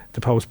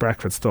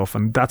post-Brexit stuff,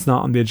 and that's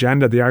not on the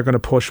agenda. They are going to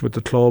push with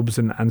the clubs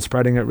and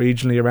spreading it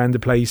regionally around the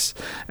place,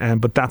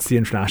 but that's the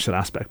international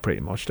aspect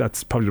pretty much.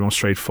 That's probably the most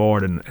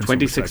straightforward. In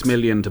 26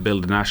 million to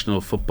build a national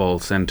football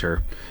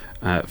centre.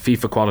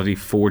 FIFA quality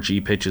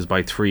 4G pitches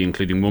by 3,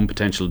 including one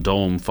potential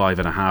dome,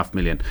 5.5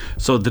 million.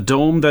 So the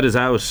dome that is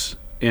out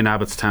in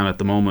Abbottstown at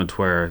the moment,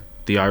 where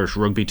the Irish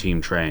rugby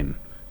team train,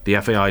 the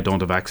FAI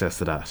don't have access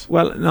to that.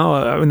 Well, no,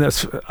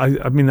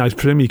 I mean, I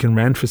presume you can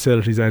rent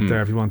facilities out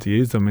there if you want to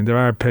use them. I mean, there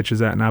are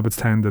pitches out in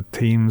Abbottstown that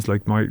teams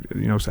like might,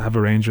 have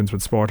arrangements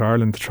with Sport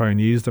Ireland to try and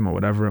use them or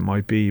whatever it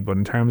might be. But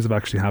in terms of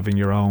actually having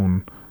your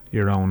own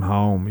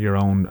home, your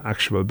own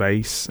actual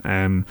base,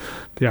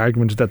 the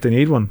argument is that they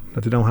need one,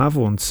 that they don't have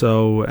one.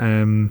 So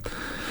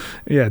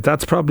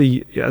that's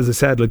probably, as I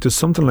said, like there's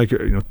something like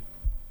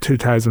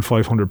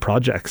 2,500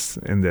 projects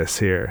in this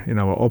here,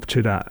 up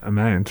to that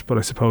amount, but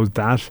I suppose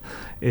that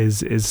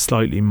is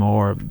slightly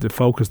more, the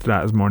focus to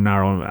that is more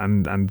narrow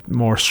and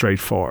more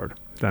straightforward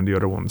than the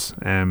other ones.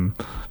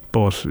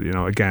 But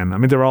again, I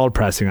mean, they're all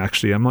pressing.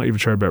 Actually, I'm not even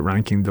sure about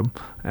ranking them.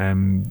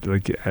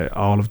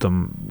 All of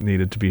them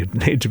need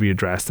to be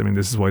addressed. I mean,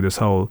 this is why this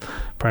whole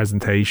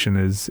presentation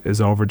is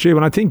overdue.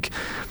 And I think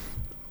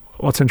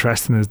what's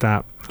interesting is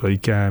that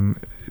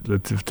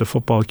the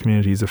football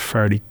community is a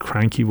fairly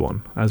cranky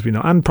one, as we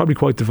know, and probably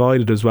quite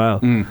divided as well,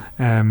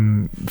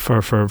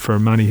 for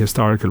many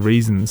historical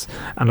reasons.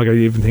 And I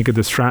even think of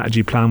the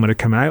strategy plan when it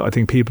came out, I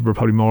think people were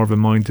probably more of a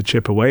mind to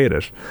chip away at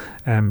it,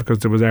 because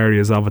there was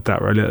areas of it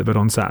that were a little bit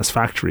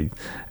unsatisfactory.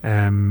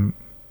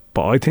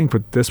 But I think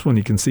with this one,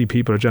 you can see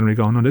people are generally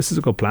going, no, this is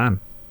a good plan.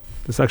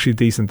 It's actually a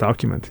decent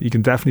document. You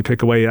can definitely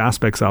pick away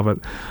aspects of it,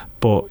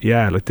 but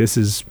yeah,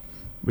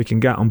 we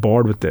can get on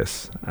board with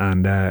this,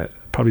 and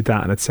probably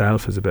that in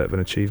itself is a bit of an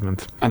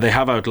achievement. And they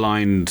have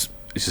outlined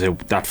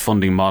that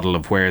funding model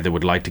of where they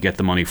would like to get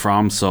the money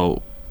from.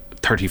 So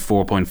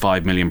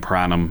 34.5 million per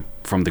annum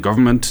from the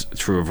government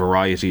through a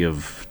variety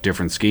of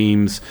different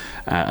schemes,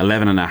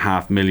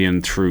 11.5 million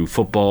through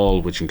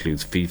football, which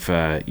includes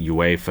FIFA,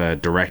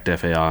 UEFA, direct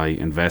FAI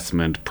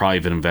investment,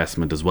 private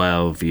investment as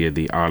well via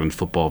the Ireland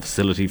Football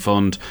Facility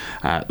Fund,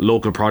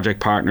 local project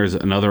partners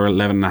another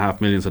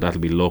 11.5 million, so that'll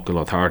be local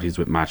authorities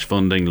with match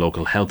funding,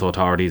 local health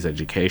authorities,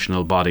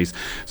 educational bodies.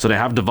 So they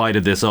have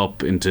divided this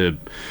up into,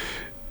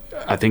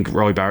 I think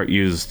Roy Barrett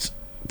used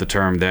the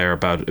term there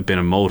about it being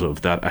a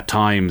motive, that at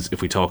times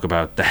if we talk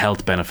about the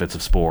health benefits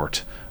of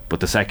sport, but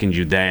the second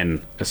you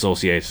then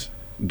associate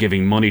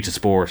giving money to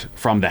sport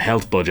from the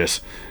health budget,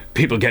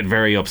 people get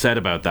very upset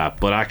about that.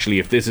 But actually,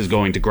 if this is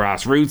going to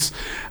grassroots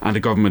and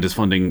the government is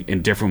funding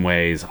in different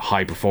ways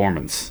high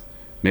performance,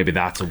 maybe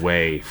that's a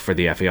way for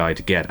the FAI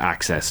to get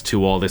access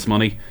to all this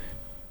money.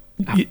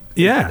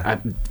 Yeah.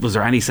 Was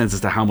there any sense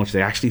as to how much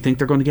they actually think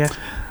they're going to get?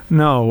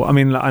 No, I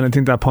mean, and I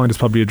think that point is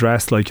probably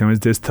addressed. Is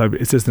this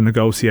the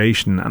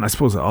negotiation? And I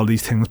suppose all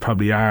these things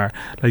probably are.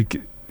 I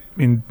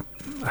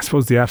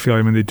suppose the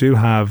FAI, they do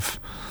have,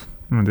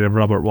 they have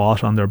Robert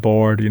Watt on their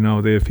board.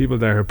 They have people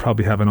there who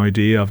probably have an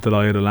idea of the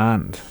lie of the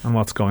land and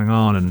what's going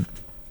on. And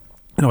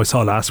I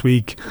saw last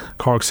week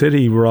Cork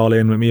City were all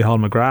in with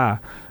Micheál McGrath.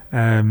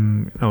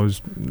 I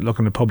was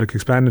looking at public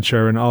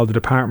expenditure and all the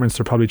departments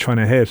they're probably trying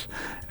to hit.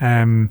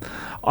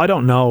 I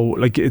don't know.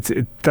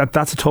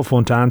 That's a tough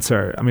one to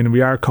answer.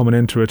 We are coming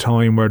into a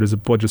time where there's a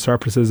budget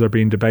surpluses are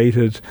being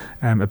debated.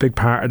 A big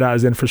part of that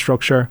is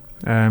infrastructure.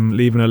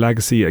 Leaving a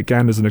legacy.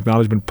 Again, there's an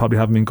acknowledgement probably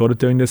haven't been good at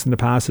doing this in the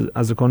past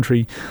as a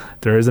country.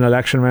 There is an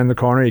election around the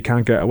corner. You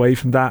can't get away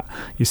from that.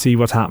 You see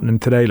what's happening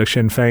today, like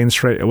Sinn Féin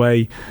straight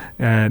away,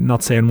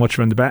 not saying much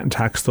around the betting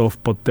tax stuff,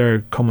 but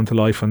they're coming to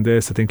life on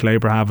this. I think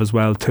Labour have as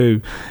well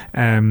too.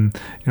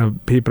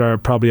 People are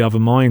probably of a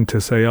mind to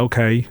say,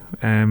 okay,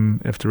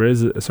 if there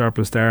is a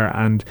surplus there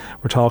and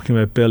we're talking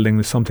about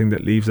building something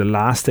that leaves a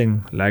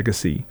lasting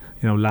legacy,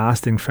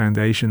 lasting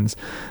foundations,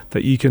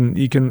 that you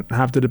can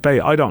have the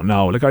debate. I don't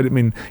know.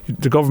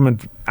 The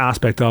government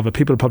aspect of it,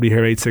 people probably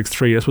hear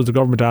 863. I suppose the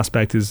government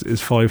aspect is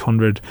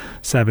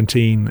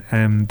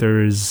 517.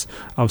 There is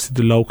obviously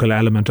the local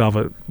element of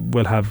it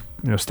will have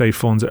state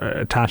funds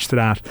attached to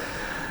that.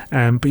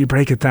 But you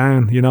break it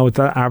down,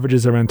 that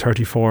averages around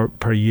 34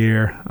 per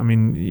year.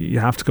 You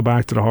have to go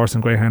back to the horse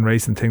and greyhound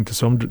racing thing to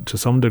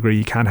some degree.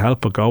 You can't help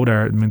but go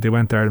there. They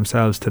went there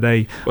themselves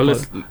today. Well,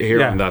 let's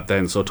hear on that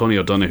then. So Tony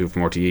O'Donoghue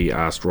from RTE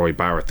asked Roy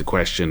Barrett the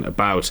question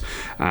about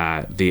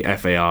the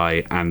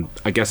FAI and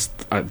I guess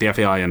the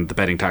FAI and the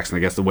betting tax, and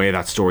I guess the way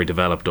that story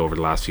developed over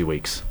the last few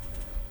weeks.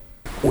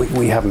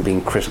 We haven't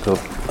been critical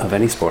of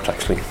any sport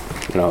actually,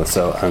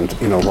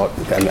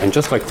 and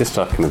just like this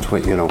document,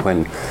 when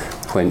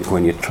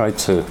you try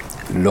to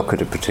look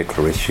at a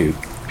particular issue,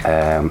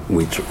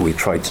 we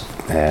try to,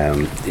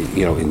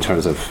 in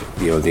terms of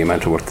the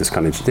amount of work that's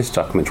gone into this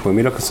document. When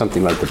we look at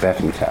something like the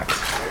betting tax,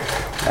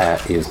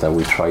 is that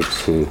we try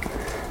to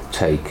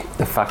take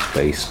a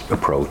fact-based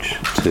approach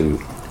to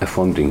a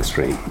funding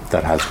stream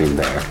that has been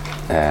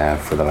there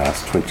for the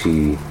last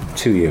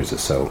 22 years or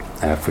so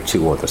for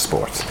two other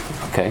sports.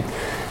 Okay,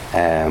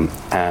 and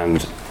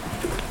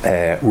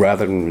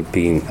rather than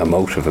being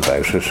emotive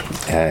about it,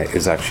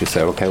 is actually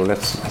say, okay, well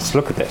let's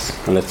look at this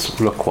and let's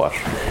look what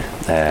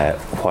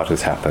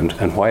has happened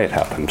and why it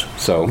happened.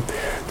 So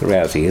the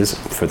reality is,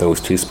 for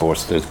those two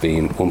sports, there's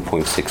been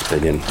 1.6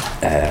 billion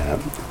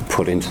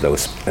put into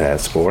those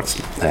sports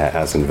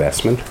as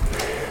investment.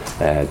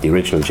 The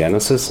original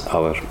genesis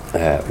of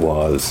it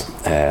was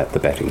the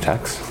betting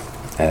tax.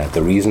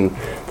 The reason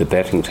the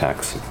betting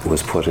tax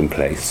was put in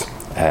place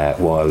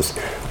was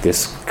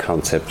this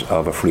concept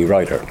of a free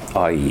rider,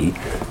 i.e.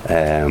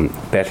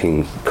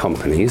 Betting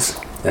companies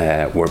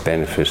were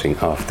benefiting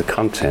off the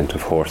content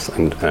of horse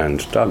and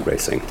dog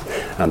racing,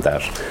 and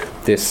that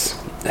this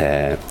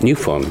new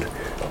fund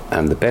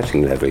and the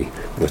betting levy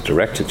was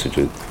directed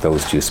to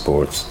those two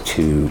sports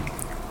to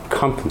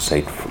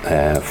compensate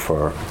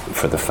for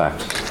the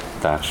fact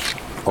that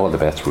all the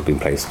bets were being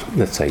placed,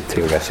 let's say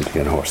theoretically,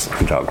 on horse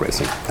and dog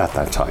racing at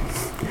that time.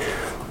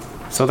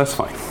 So that's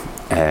fine.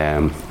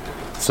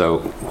 So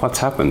what's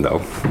happened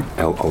though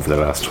over the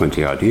last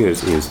 20 odd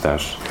years is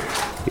that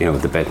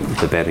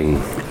the betting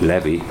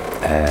levy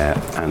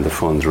and the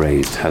funds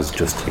raised has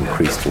just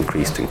increased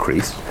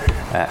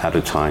at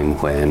a time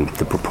when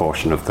the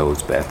proportion of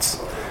those bets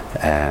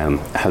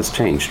has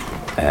changed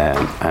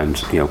and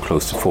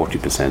close to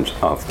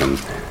 40% of them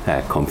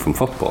come from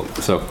football.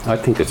 So I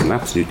think it's an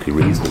absolutely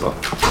reasonable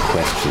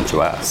question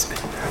to ask,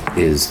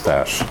 is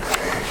that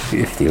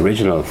if the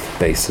original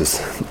basis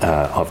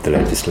of the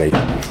legislation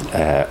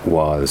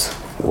was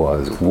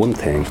one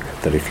thing,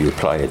 that if you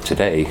apply it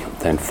today,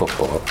 then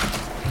football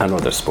and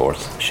other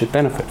sports should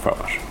benefit from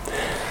it.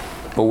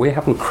 But we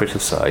haven't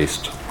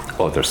criticised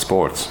other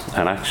sports,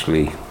 and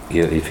actually,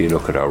 if you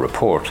look at our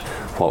report,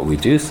 what we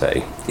do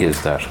say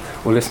is that,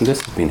 well, listen,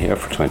 this has been here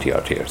for 20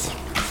 odd years.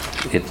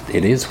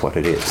 It is what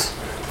it is.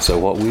 So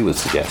what we would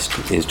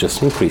suggest is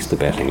just increase the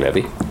betting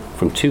levy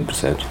from 2%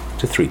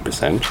 to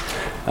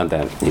 3%, and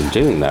then in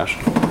doing that,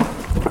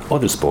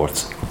 other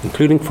sports,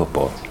 including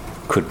football,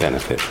 could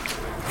benefit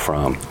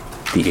from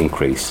the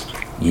increased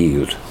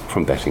yield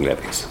from betting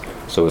levies.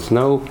 So it's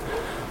no,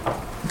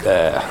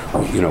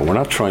 we're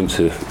not trying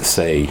to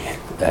say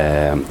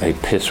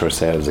pit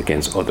ourselves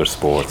against other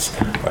sports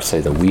or say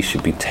that we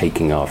should be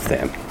taking off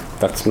them.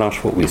 That's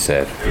not what we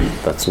said.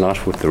 That's not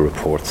what the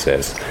report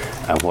says.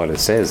 And what it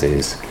says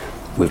is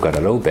we've got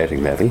a low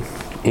betting levy,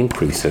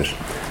 increase it,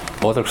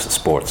 other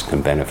sports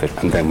can benefit,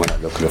 and then when I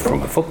look at it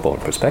from a football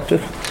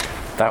perspective,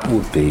 that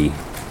would be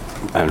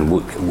and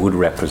would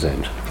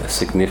represent a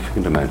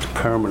significant amount of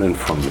permanent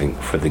funding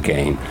for the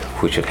game,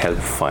 which would help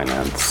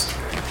finance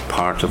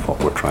part of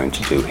what we're trying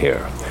to do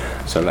here.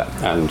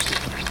 And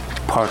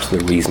part of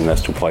the reason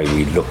as to why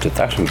we looked at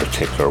that in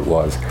particular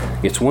was,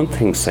 it's one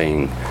thing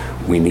saying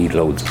we need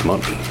loads of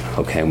money,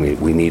 okay,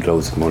 and we need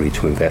loads of money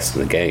to invest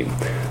in the game.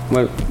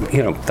 Well,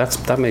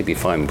 that may be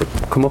fine, but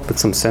come up with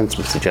some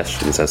sensible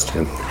suggestions as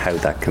to how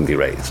that can be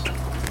raised.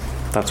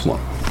 That's one.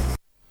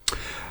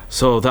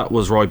 So that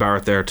was Roy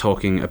Barrett there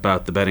talking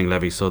about the betting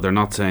levy. So they're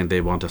not saying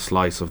they want a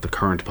slice of the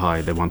current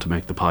pie, they want to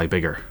make the pie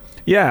bigger.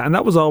 Yeah, and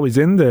that was always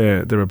in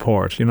the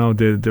report,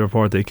 the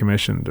report they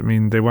commissioned. I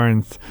mean, they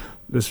weren't,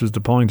 this was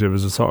the point, it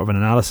was a sort of an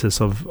analysis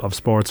of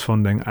sports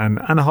funding and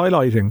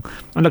highlighting.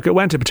 And look, it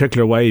went a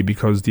particular way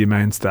because the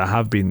amounts that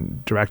have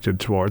been directed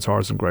towards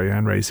horse and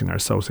greyhound racing are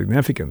so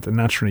significant. And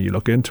naturally, you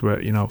look into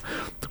it,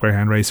 the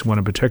greyhound racing one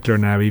in particular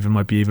now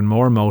might be even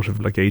more motive,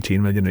 like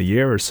 18 million a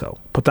year or so.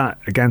 Put that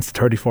against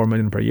 34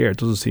 million per year, it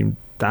doesn't seem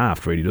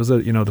daft, really, does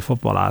it? The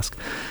football ask.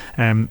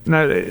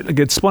 Now,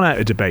 it spun out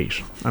a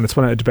debate, and it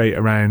spun out a debate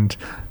around,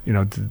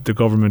 the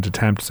government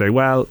attempt to say,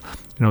 well,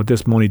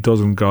 this money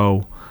doesn't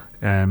go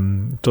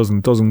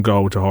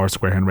to horse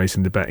greyhound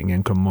racing, the betting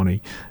income money.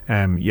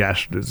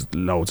 Yet there's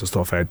loads of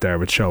stuff out there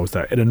which shows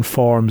that it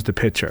informs the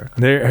picture.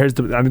 And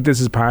I think this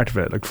is part of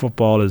it. Like,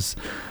 football is,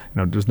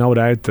 there's no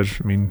doubt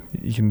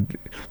that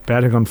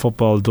betting on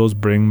football does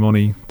bring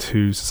money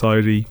to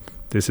society.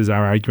 This is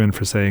our argument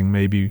for saying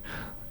maybe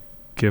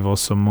give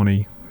us some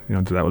money,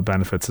 that would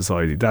benefit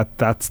society.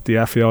 That's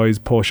the FAI's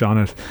push on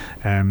it.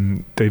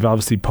 They've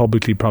obviously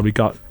publicly probably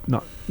got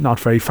not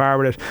very far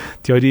with it.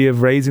 The idea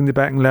of raising the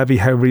betting levy,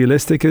 how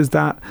realistic is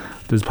that?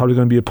 There's probably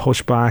going to be a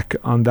pushback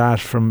on that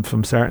from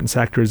certain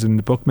sectors in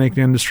the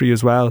bookmaking industry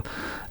as well.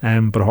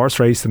 But horse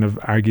racing have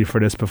argued for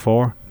this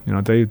before.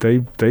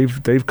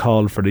 They've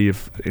called for the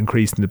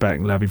increase in the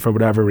betting levy for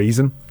whatever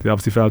reason. They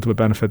obviously felt it would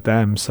benefit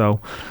them. So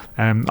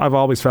I've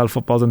always felt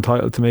football's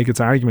entitled to make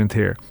its argument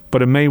here.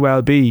 But it may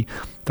well be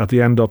that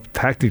they end up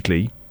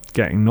technically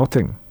getting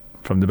nothing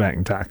from the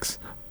betting tax.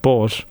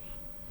 But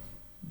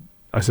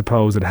I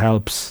suppose it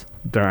helps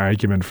their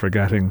argument for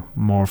getting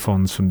more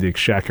funds from the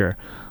Exchequer,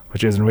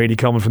 which isn't really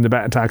coming from the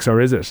betting tax,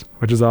 or is it?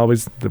 Which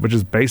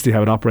is basically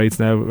how it operates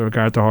now with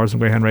regard to horse and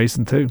greyhound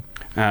racing too.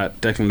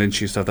 Declan Lynch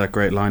used to have that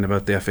great line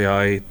about the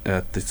FAI.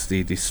 It's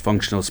the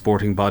dysfunctional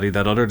sporting body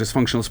that other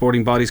dysfunctional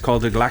sporting bodies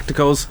called the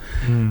Galacticos.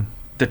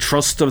 The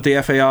trust of the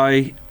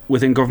FAI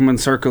within government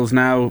circles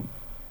now,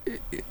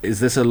 is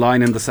this a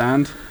line in the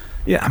sand?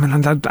 Yeah, I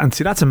mean, and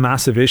see, that's a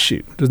massive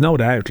issue. There's no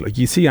doubt. Like,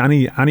 you see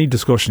any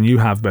discussion you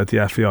have about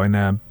the FAI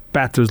now,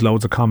 bet there's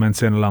loads of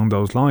comments in along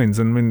those lines.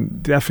 And I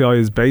mean, the FAI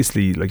is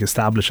basically like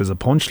established as a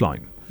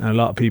punchline in a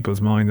lot of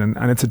people's mind,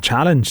 and it's a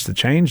challenge to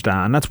change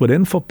that, and that's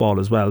within football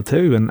as well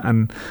too.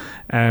 And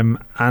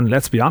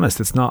let's be honest,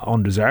 it's not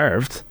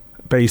undeserved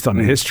based on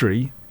the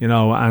history,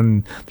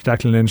 and the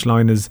Declan Lynch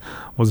line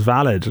was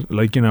valid,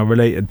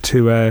 related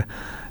to a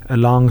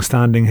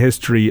long-standing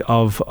history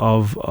of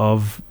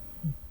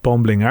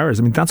bumbling errors.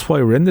 I mean, that's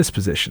why we're in this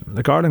position.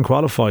 Like, Ireland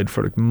qualified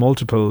for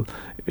multiple,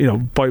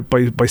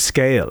 by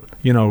scale,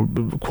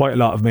 quite a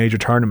lot of major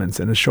tournaments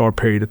in a short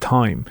period of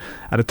time,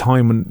 at a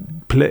time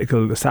when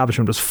political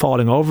establishment was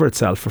falling over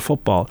itself for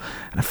football,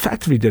 and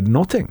effectively did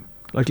nothing.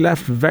 Like,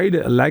 left very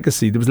little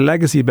legacy. There was a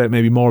legacy about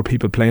maybe more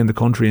people playing the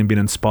country and being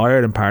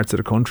inspired in parts of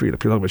the country.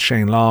 Like, people talk about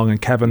Shane Long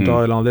and Kevin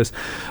Doyle and all this,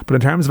 but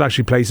in terms of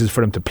actually places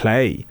for them to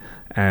play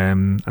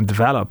and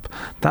develop,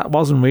 that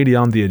wasn't really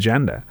on the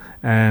agenda.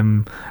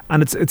 And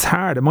it's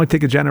hard. It might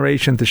take a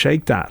generation to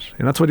shake that.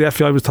 And that's why the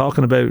FAI was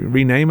talking about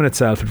renaming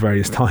itself at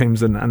various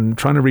times and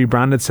trying to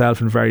rebrand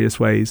itself in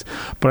various ways.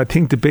 But I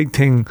think the big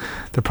thing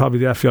that probably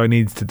the FAI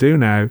needs to do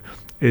now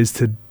is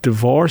to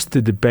divorce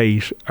the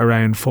debate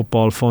around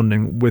football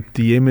funding with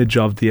the image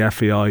of the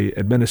FAI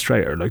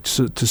administrator. Like,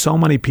 to so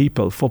many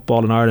people,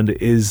 football in Ireland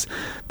is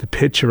the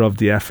picture of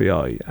the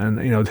FAI, and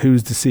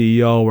who's the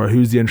CEO or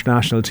who's the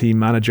international team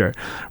manager,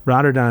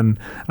 rather than,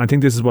 and I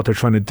think this is what they're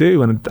trying to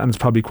do, and it's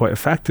probably quite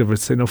effective.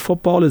 It's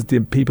football is the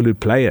people who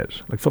play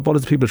it. Like, football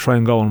is the people who try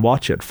and go and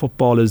watch it.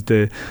 Football is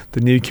the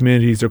new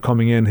communities that are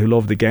coming in who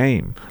love the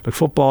game. Like,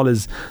 football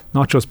is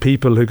not just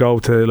people who go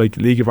to like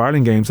League of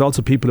Ireland games,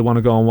 also people who want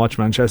to go and watch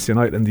Manchester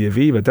United and the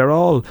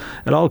Aviva.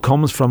 It all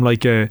comes from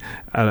like a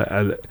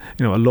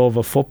love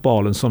of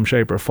football in some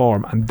shape or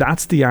form, and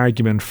that's the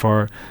argument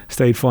for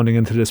state funding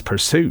into this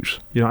pursuit,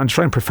 and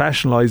try and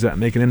professionalise it and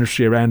make an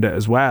industry around it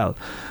as well.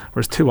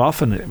 Whereas too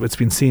often it's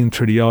been seen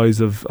through the eyes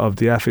of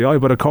the FAI.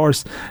 But of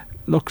course,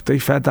 look, they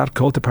fed that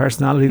cult of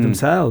personality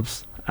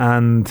themselves,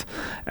 and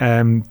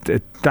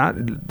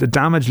the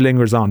damage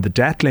lingers on, the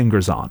debt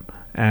lingers on.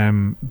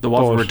 There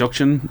was a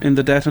reduction in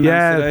the debt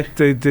announced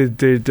today?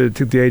 The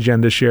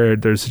AGM this year,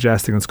 they're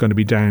suggesting it's going to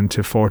be down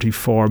to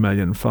 44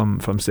 million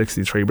from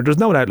 63. But there's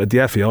no doubt that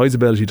the FAI's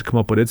ability to come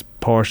up with its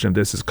portion of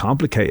this is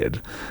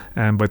complicated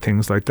by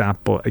things like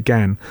that. But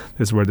again,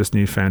 this is where this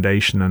new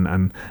foundation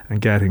and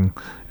getting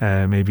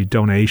maybe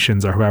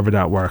donations or however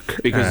that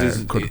work, because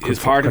is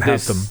part of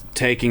this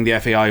taking the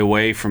FAI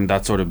away from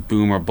that sort of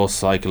boom or bust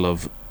cycle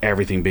of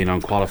everything being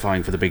on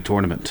qualifying for the big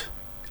tournament?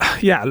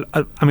 Yeah,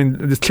 I mean,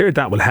 it's clear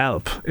that will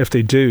help if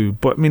they do,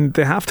 but I mean,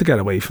 they have to get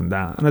away from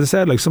that. And as I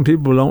said, like, some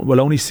people will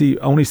only see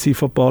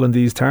football in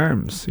these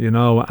terms,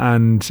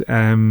 and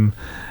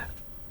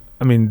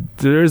I mean,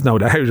 there is no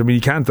doubt. I mean,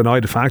 you can't deny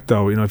the fact,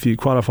 though, if you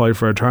qualify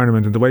for a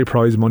tournament and the way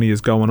prize money is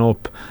going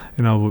up,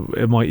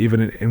 it might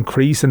even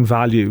increase in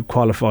value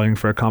qualifying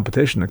for a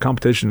competition. A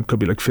competition could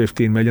be like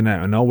 15 million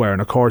out of nowhere,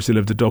 and of course you'll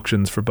have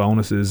deductions for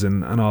bonuses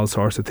and all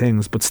sorts of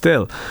things. But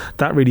still,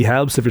 that really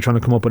helps if you're trying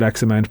to come up with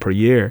X amount per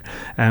year.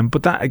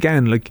 But that,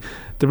 again, like,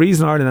 the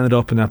reason Ireland ended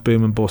up in that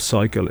boom and bust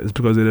cycle is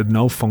because it had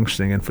no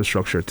functioning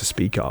infrastructure to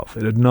speak of.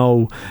 It had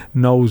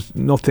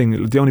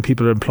nothing. The only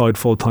people that are employed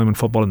full time in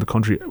football in the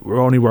country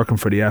were only working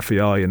for the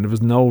FAI, and there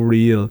was no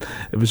real.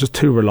 It was just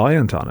too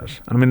reliant on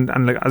it. I mean,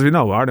 and like, as we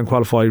know, Ireland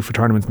qualified for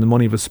tournaments and the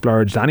money was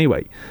splurged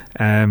anyway.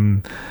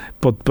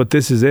 But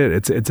this is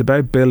it. It's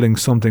about building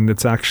something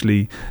that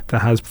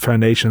has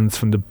foundations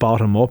from the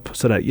bottom up,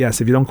 so that,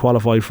 yes, if you don't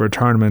qualify for a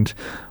tournament,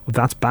 well,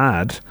 that's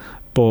bad.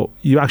 But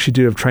you actually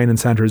do have training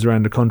centres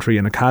around the country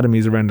and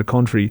academies around the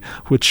country,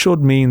 which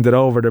should mean that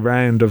over the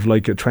round of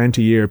like a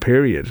 20-year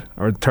period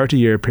or a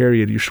 30-year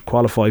period, you should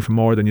qualify for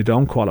more than you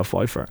don't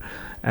qualify for.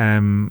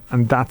 And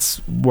that's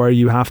where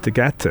you have to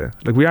get to.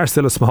 Like, we are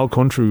still a small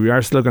country. We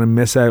are still going to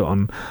miss out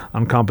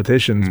on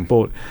competitions,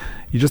 but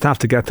you just have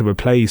to get to a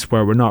place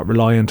where we're not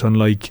reliant on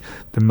like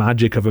the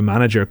magic of a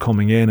manager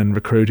coming in and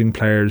recruiting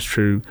players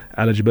through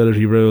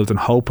eligibility rules and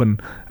hoping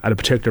at a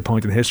particular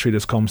point in history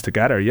this comes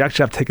together. You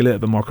actually have to take a little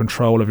bit more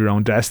control of your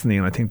own destiny,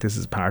 and I think this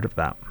is part of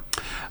that.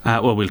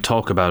 Well, we'll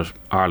talk about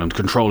Ireland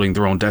controlling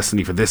their own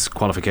destiny for this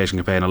qualification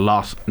campaign a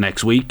lot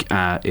next week.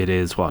 It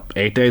is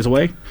 8 days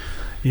away?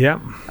 Yeah.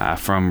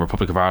 From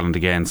Republic of Ireland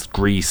against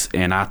Greece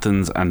in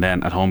Athens, and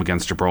then at home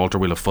against Gibraltar.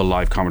 We'll have full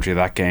live commentary of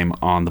that game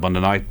on the Monday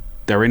night.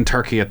 They're in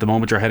Turkey at the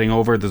moment. You're heading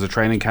over. There's a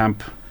training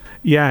camp.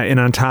 Yeah, in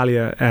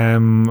Antalya,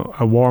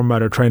 a warm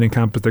weather training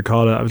camp, as they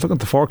call it. I was looking at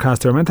the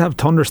forecast. They were meant to have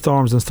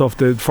thunderstorms and stuff.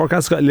 The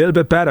forecast got a little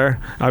bit better.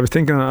 I was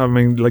thinking,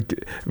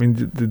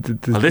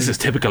 this is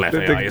typical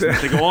FAI, isn't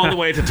it? They go all the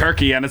way to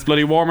Turkey and it's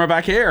bloody warmer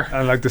back here.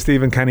 And like, the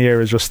Stephen Kenny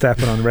era is just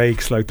stepping on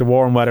rakes. Like, the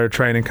warm weather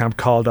training camp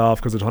called off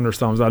because of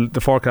thunderstorms.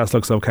 The forecast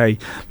looks okay.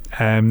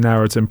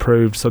 Now it's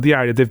improved. So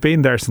they've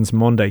been there since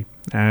Monday.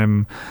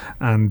 And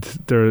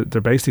they're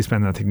basically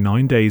spending, I think,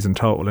 9 days in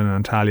total in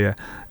Antalya,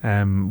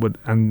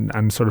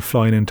 and sort of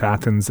flying into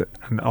Athens,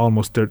 and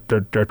almost their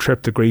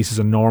trip to Greece is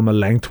a normal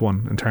length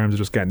one in terms of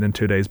just getting in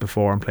 2 days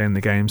before and playing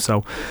the game.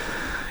 So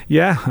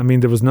yeah, I mean,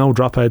 there was no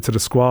dropouts of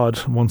the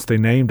squad once they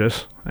named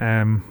it,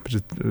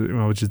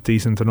 which is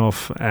decent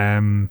enough.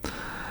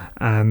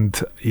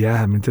 And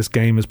yeah, I mean, this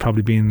game has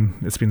probably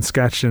been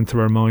sketched into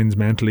our minds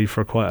mentally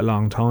for quite a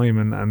long time,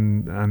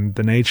 and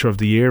the nature of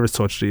the year is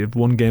such that you have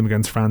one game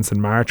against France in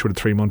March with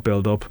a 3-month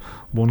build up,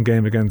 one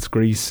game against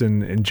Greece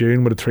in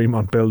June with a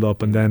 3-month build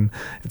up, and then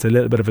it's a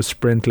little bit of a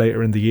sprint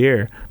later in the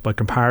year by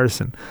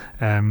comparison,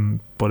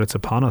 but it's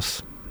upon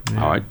us.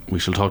 Yeah. All right, we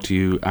shall talk to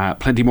you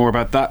plenty more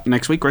about that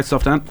next week. Great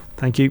stuff, Dan.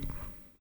 Thank you.